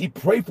 Lord. See,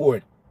 pray for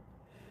it.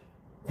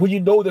 When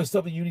you know there's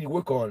something you need to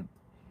work on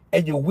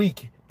and you're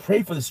weak,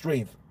 pray for the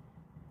strength.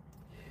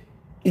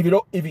 If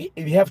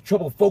you have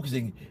trouble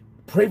focusing,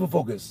 pray for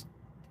focus.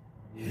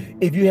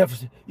 If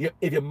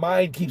your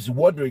mind keeps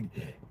wandering,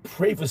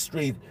 pray for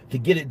strength to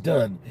get it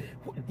done.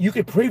 You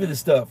can pray for this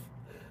stuff.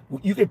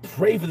 You can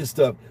pray for this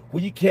stuff.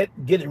 When you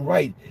can't get it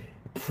right,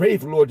 pray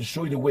for the Lord to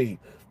show you the way.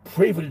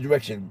 Pray for the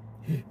direction.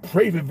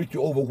 Pray for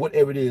victory over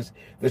whatever it is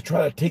that's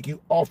trying to take you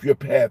off your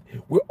path.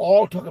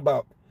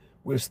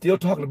 We're still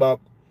talking about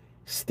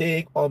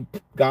staying on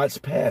God's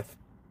path.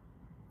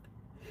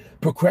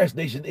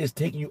 Procrastination is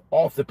taking you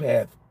off the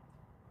path.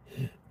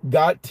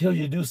 God tells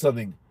you to do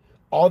something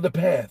on the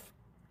path,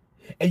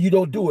 and you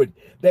don't do it.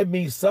 That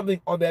means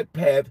something on that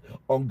path,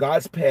 on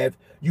God's path,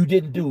 you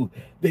didn't do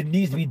that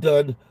needs to be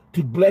done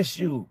to bless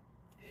you.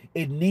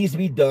 It needs to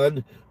be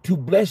done to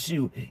bless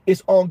you.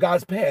 It's on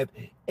God's path.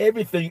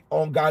 Everything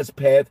on God's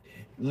path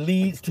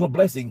leads to a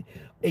blessing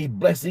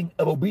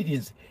of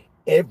obedience.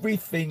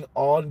 Everything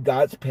on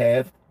God's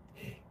path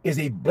is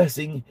a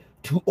blessing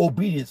to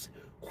obedience.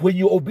 When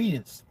you're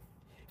obedience,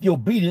 the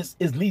obedience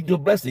is leading to a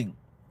blessing.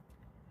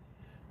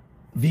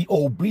 The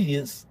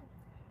obedience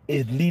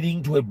is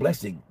leading to a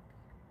blessing.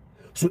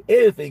 So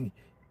everything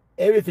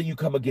you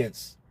come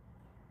against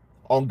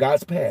on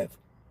God's path,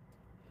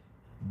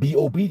 be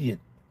obedient,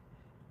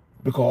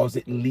 because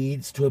it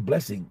leads to a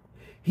blessing.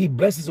 He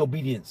blesses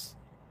obedience.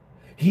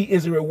 He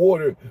is a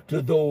rewarder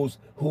to those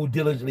who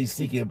diligently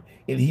seek him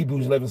in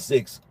Hebrews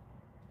 11:6.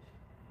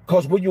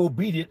 Because when you're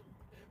obedient,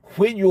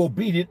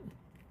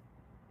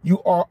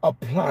 you are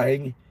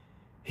applying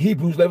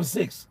Hebrews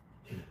 11:6.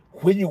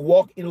 When you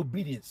walk in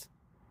obedience,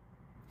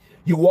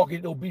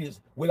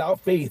 without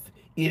faith.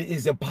 It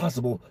is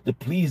impossible to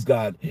please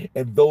God,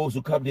 and those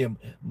who come to him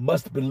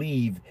must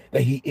believe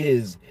that he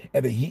is,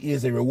 and that he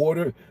is a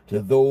rewarder to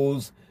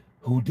those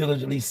who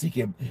diligently seek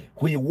him.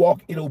 When you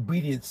walk in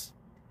obedience,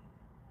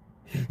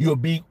 you're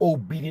being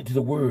obedient to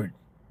the word.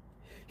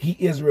 He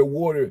is a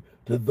rewarder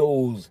to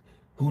those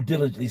who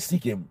diligently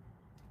seek him.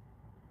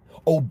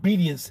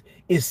 Obedience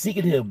is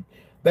seeking him.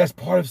 That's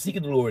part of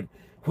seeking the Lord.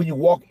 When you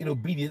walk in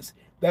obedience,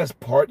 that's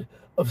part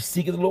of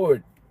seeking the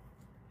Lord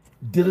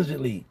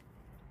diligently.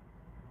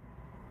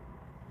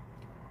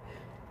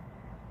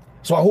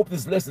 So I hope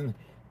this lesson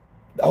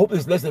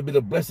has been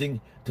a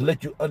blessing to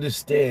let you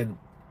understand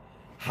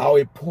how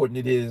important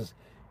it is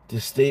to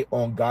stay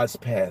on God's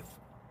path.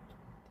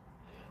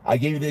 I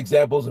gave you the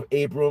examples of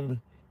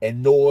Abram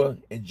and Noah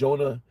and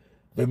Jonah.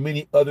 There are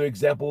many other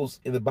examples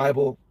in the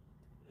Bible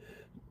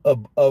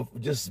of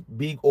just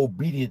being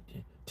obedient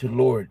to the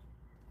Lord.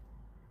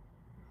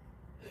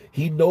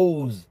 He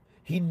knows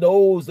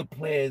the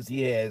plans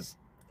he has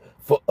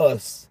for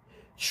us.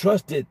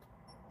 Trust it.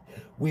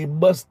 We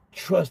must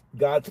trust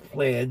God's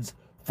plans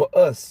for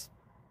us.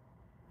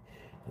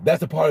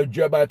 That's a part of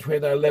Jeremiah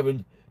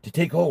 29:11 to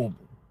take home.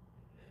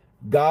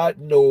 God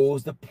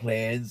knows the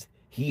plans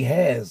he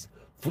has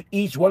for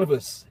each one of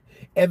us,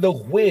 and the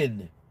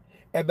when,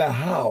 and the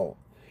how,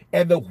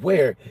 and the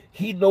where.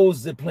 He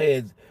knows the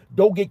plans.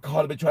 Don't get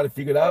caught up in trying to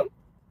figure it out.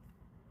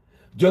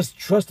 Just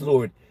trust the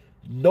Lord.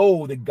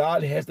 Know that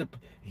God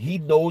he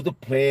knows the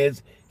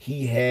plans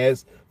he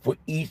has for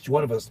each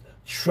one of us.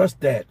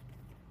 Trust that.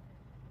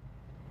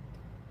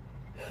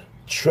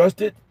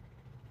 Trust it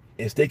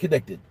and stay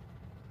connected.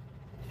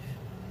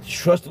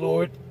 Trust the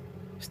Lord,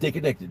 stay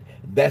connected.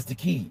 That's the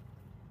key.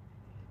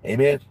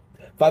 Amen.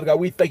 Father God,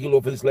 we thank you,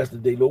 Lord, for this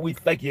lesson today. Lord, we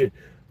thank you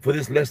for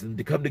this lesson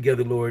to come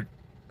together, Lord,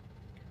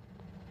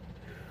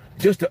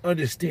 just to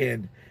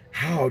understand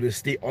how to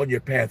stay on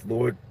your path,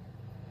 Lord.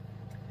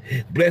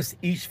 Bless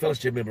each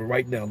fellowship member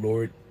right now,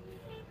 Lord,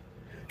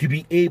 to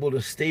be able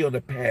to stay on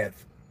the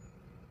path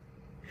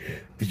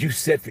that you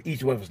set for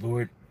each one of us,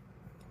 Lord.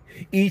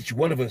 Each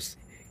one of us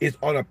is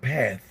on a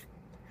path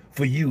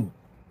for you.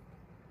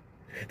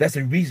 That's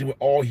the reason we're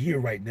all here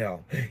right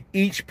now.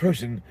 Each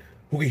person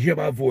who can hear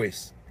my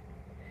voice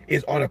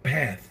is on a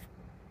path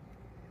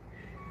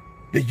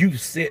that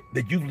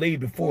you've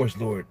laid before us,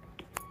 Lord.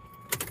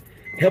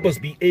 Help us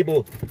be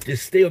able to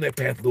stay on that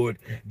path, Lord.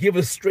 Give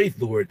us strength,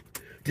 Lord,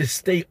 to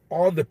stay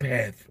on the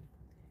path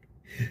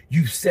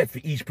you set for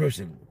each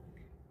person.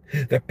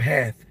 The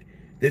path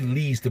that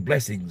leads to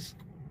blessings.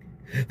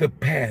 The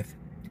path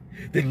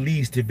that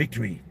leads to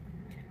victory.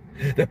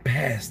 The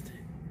path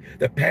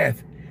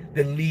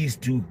that leads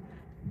to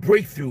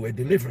breakthrough and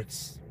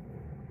deliverance.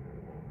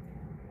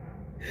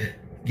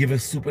 Give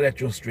us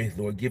supernatural strength,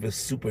 Lord. Give us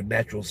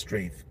supernatural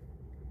strength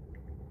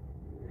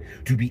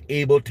to be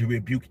able to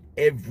rebuke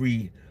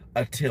every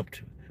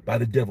attempt by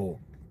the devil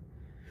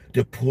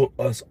to pull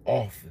us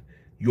off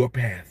your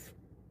path.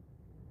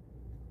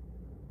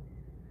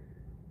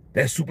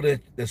 That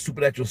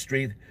supernatural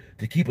strength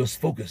to keep us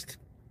focused,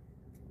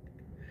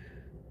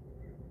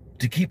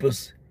 to keep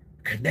us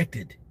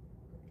connected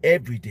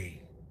every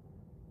day.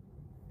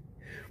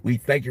 We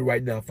thank you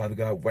right now, Father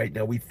God. Right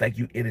now, we thank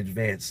you in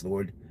advance,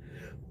 Lord,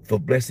 for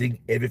blessing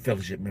every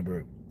fellowship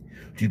member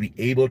to be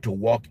able to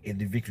walk in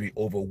the victory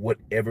over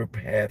whatever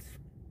path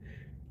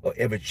or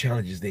ever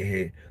challenges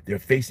they're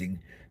facing,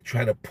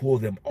 trying to pull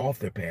them off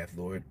their path,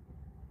 Lord.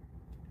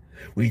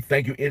 We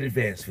thank you in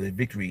advance for the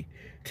victory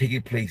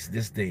taking place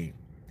this day.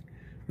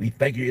 We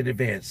thank you in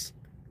advance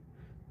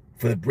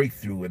for the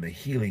breakthrough and the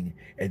healing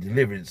and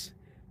deliverance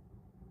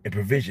and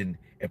provision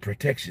and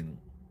protection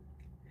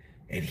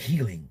and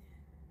healing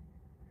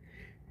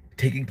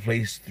taking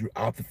place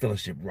throughout the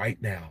fellowship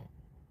right now.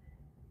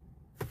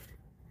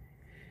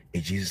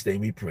 In Jesus'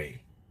 name we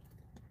pray.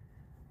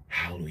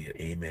 Hallelujah.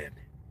 Amen.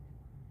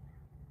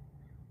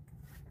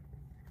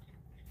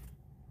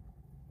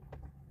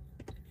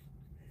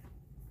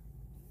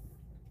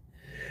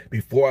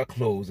 Before I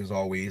close, as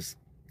always,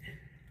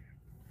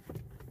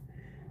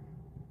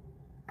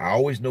 I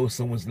always know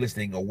someone's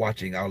listening or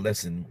watching our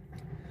lesson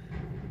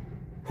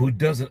who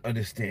doesn't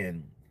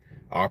understand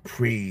our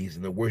praise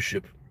and the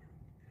worship,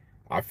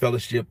 our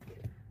fellowship,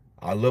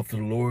 our love for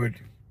the Lord.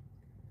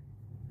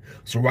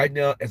 So right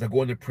now, as I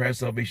go into prayer,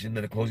 salvation,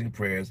 and the closing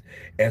prayers,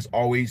 as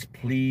always,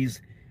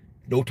 please,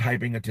 no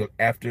typing until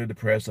after the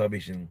prayer,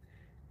 salvation,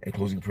 and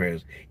closing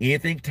prayers.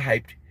 Anything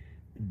typed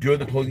during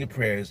the closing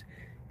prayers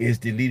is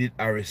deleted.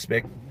 I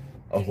respect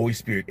a Holy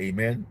Spirit.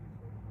 Amen.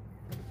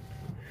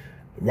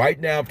 Right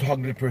now, I'm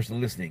talking to the person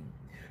listening.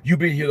 You've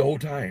been here the whole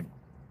time.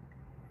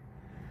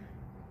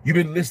 You've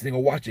been listening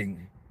or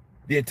watching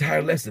the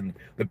entire lesson,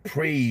 the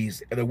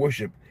praise and the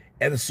worship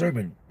and the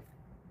sermon.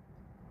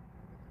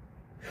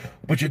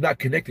 But you're not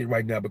connected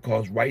right now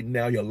because right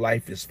now your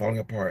life is falling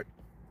apart.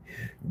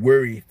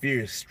 Worry,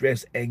 fear,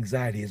 stress,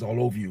 anxiety is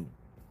all over you.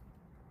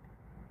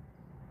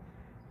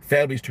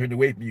 Families turned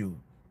away from you.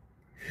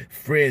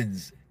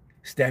 Friends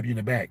stab you in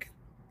the back.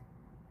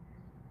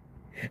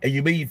 And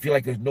you may feel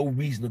like there's no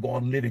reason to go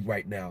on living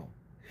right now.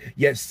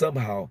 Yet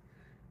somehow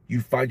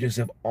you find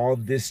yourself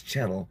on this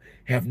channel,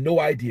 have no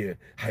idea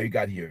how you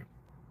got here.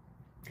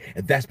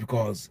 And that's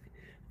because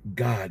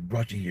God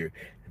brought you here.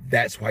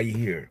 That's why you're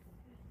here.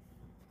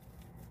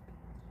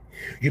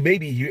 You may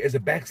be here as a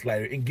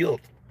backslider in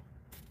guilt.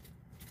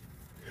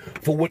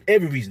 For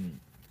whatever reason,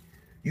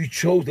 you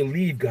chose to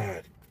leave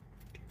God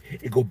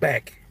and go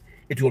back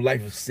into a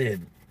life of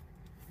sin.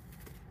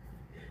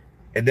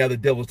 And now the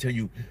devil's telling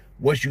you,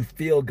 once you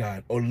fail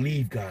God or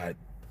leave God,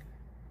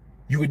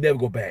 you would never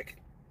go back.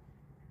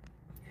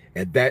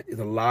 And that is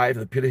a lie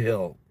from the pit of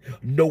hell.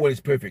 No one is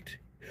perfect.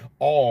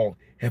 All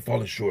have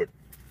fallen short.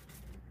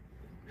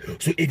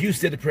 So if you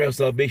said the prayer of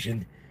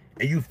salvation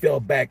and you fell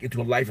back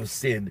into a life of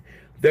sin,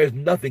 there's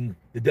nothing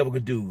the devil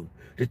can do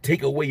to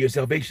take away your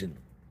salvation.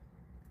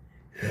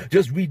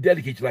 Just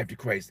rededicate your life to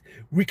Christ.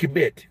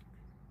 Recommit.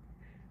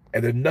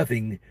 And there's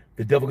nothing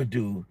the devil can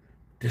do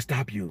to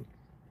stop you.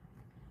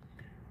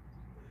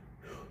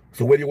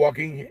 So whether you're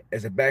walking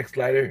as a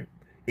backslider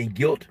in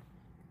guilt,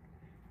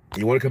 and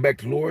you want to come back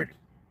to the Lord,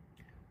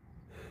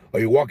 or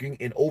you're walking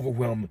in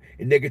overwhelm,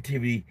 in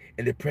negativity,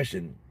 and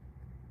depression,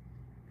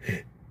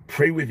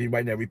 pray with me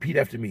right now. Repeat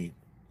after me.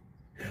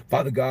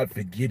 Father God,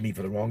 forgive me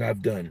for the wrong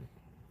I've done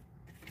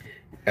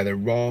and the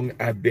wrong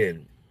I've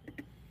been.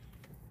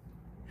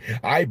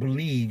 I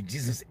believe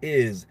Jesus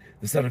is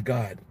the Son of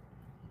God.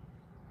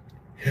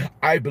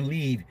 I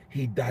believe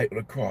he died on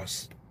the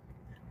cross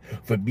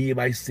for me and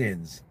my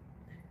sins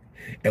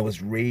and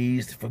was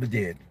raised from the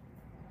dead.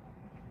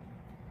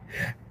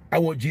 I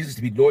want Jesus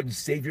to be Lord and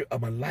Savior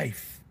of my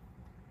life.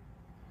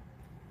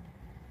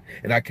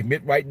 And I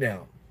commit right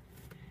now,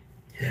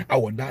 I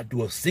will not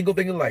do a single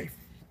thing in life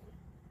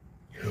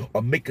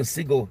or make a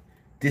single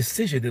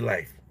decision in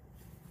life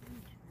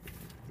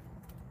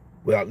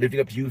without lifting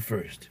up to you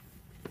first.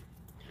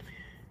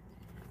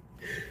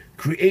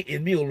 Create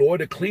in me, O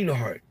Lord, a clean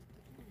heart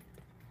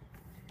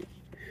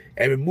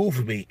and remove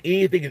from me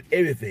anything and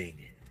everything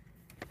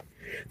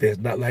that is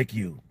not like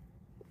you.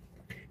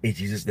 In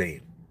Jesus'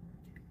 name.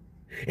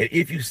 And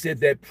if you said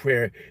that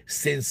prayer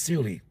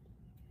sincerely,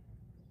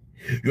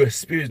 your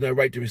spirit is not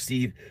right to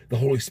receive the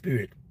Holy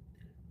Spirit.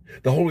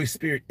 The Holy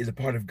Spirit is a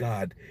part of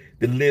God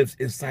that lives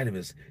inside of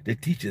us,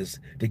 that teaches,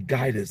 to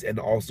guide us, and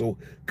also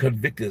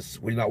convict us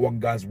when you're not walking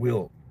God's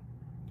will.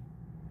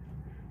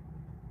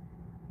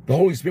 The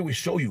Holy Spirit will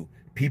show you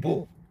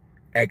people,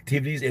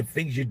 activities, and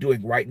things you're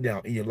doing right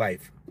now in your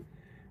life,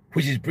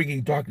 which is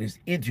bringing darkness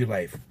into your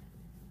life.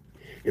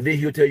 And then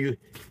he'll tell you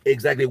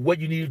exactly what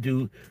you need to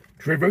do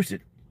to reverse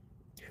it.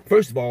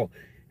 First of all,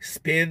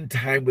 spend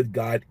time with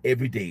God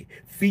every day.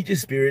 Feed your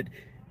spirit,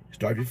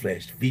 starve your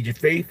flesh. Feed your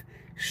faith,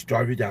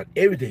 starve your doubt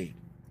every day.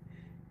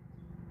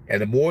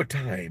 And the more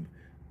time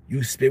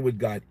you spend with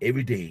God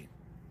every day,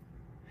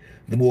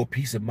 the more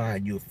peace of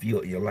mind you'll feel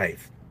in your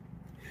life,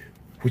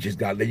 which is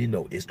God letting you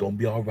know it's going to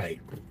be all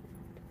right.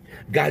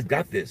 God's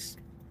got this.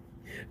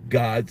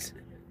 God's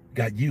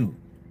got you.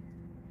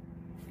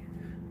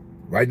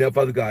 Right now,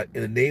 Father God,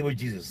 in the name of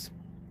Jesus,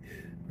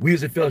 we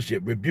as a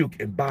fellowship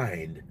rebuke and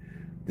bind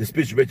the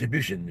spiritual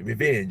retribution,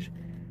 revenge,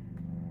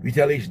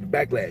 retaliation,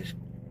 backlash,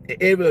 and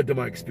every other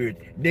demonic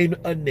spirit, named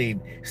and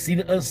unnamed,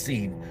 seen and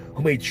unseen,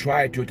 who may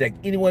try to attack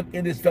anyone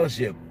in this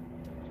fellowship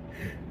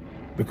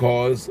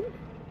because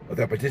of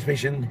their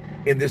participation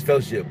in this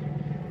fellowship.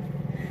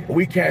 And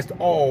we cast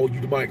all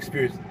you demonic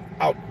spirits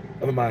out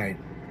of our mind,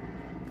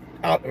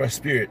 out of our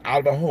spirit,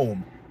 out of our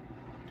home,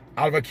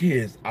 out of our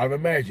kids, out of our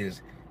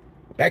marriages,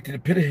 back to the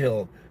pit of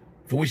hell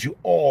from which you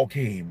all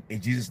came,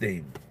 in Jesus'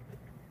 name.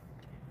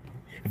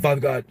 And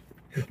Father God,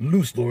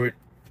 loose, Lord,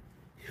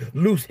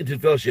 loose into the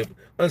fellowship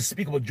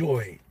unspeakable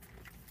joy,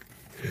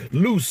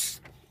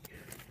 loose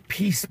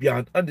peace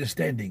beyond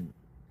understanding,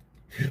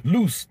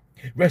 loose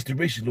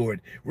restoration,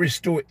 Lord,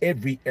 restore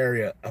every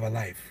area of our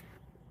life,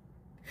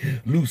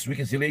 loose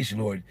reconciliation,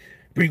 Lord,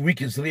 bring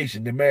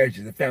reconciliation to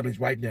marriages and families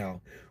right now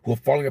who are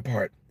falling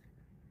apart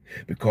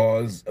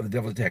because of the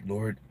devil's attack,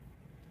 Lord.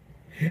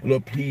 And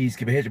Lord, please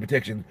keep a hedge of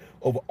protection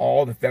over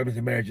all the families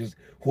and marriages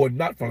who are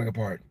not falling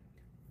apart,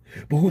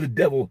 but who the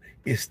devil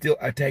is still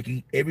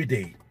attacking every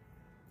day.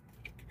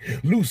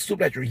 Loose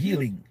supernatural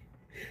healing,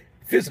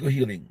 physical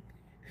healing,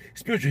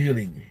 spiritual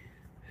healing,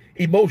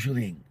 emotional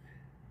healing.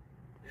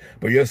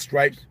 By your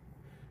stripes,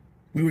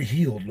 we were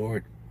healed,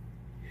 Lord.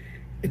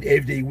 And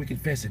every day we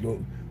confess it,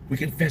 Lord. We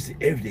confess it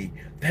every day.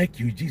 Thank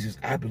you, Jesus.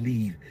 I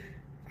believe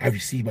I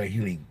receive my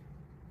healing.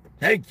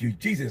 Thank you,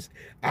 Jesus.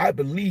 I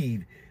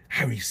believe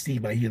I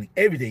receive my healing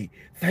every day.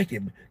 Thank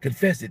him.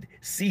 Confess it.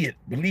 See it.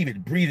 Believe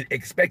it. Breathe it.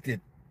 Expect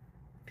it.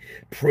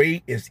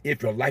 Pray as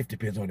if your life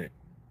depends on it.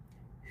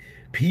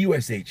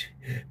 P-U-S-H.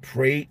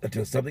 Pray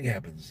until something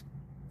happens.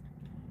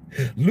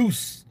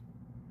 Loose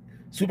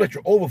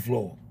supernatural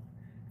overflow,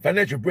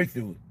 financial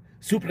breakthrough,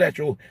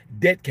 supernatural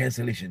debt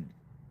cancellation.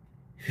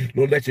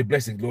 Lord, let your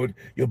blessings, Lord,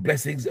 your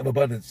blessings of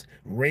abundance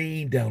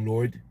rain down,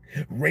 Lord.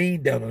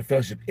 Rain down on the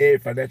fellowship every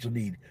financial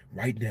need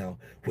right now,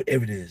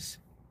 whatever it is.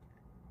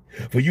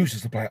 For you shall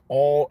supply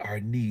all our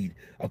need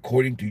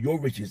according to your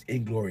riches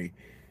in glory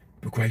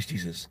through Christ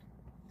Jesus.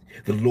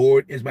 The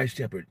Lord is my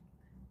shepherd.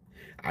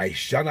 I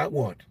shall not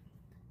want.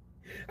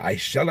 I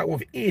shall not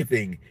want for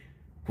anything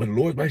when the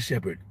Lord is my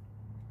shepherd.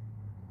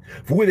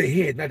 For we're the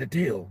head, not the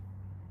tail.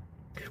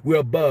 We're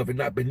above and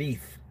not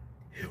beneath.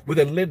 We're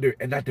the lender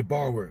and not the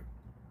borrower.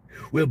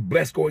 We're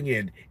blessed going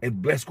in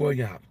and blessed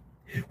going out.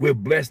 We're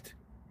blessed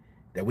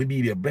that we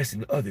may be a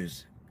blessing to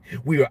others.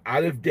 We are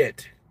out of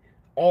debt.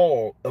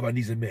 All of our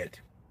needs are met.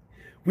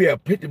 We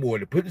have plenty more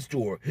to put in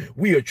store.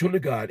 We are children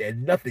of God,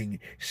 and nothing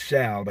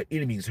shall by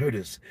any means hurt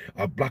us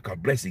or block our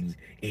blessings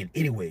in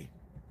any way.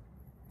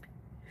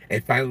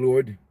 And finally,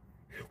 Lord,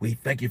 we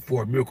thank you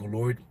for a miracle,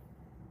 Lord.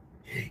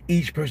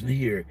 Each person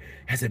here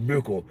has a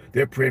miracle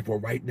they're praying for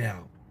right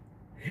now.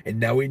 And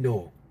now we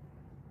know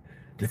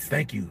to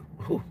thank you.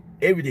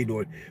 Every day,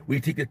 Lord, we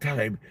take the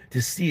time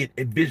to see it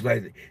and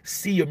visualize it.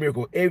 See your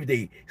miracle every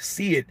day.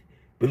 See it,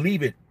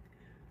 believe it,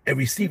 and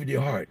receive it in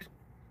your heart.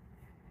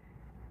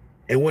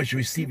 And once you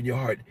receive it in your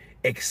heart,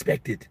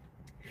 expect it.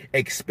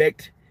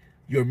 Expect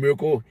your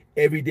miracle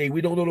every day.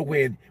 We don't know the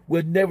when.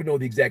 We'll never know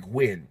the exact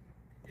when.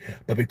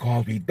 But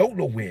because we don't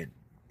know when,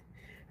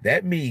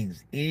 that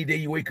means any day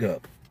you wake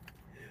up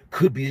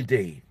could be the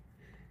day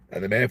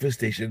of the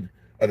manifestation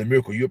of the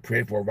miracle you're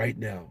praying for right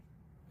now.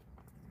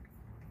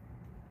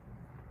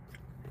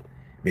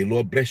 May the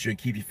Lord bless you and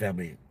keep your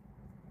family.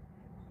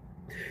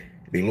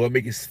 May the Lord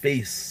make his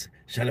face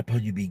shine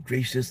upon you, be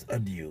gracious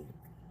unto you.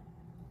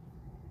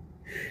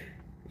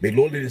 May the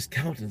Lord let his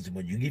countenance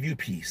upon you, give you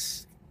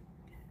peace,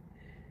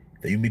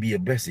 that you may be a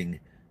blessing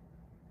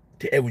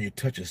to everyone you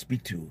touch or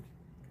speak to,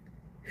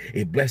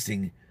 a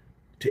blessing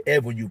to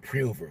everyone you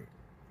pray over,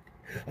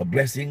 a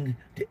blessing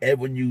to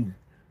everyone you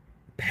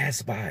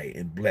pass by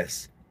and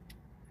bless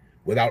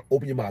without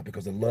opening your mouth,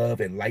 because the love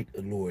and light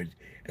of the Lord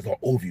is all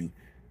over you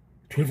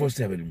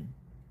 24/7,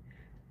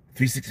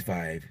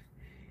 365,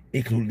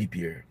 including leap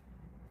year.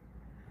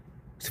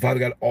 So Father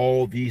God,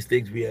 all these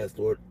things we ask,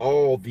 Lord,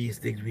 all these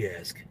things we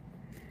ask.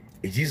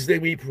 In Jesus'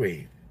 name we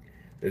pray.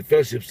 Let the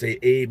fellowship say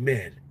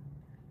amen,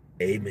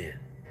 amen,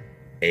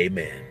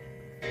 amen.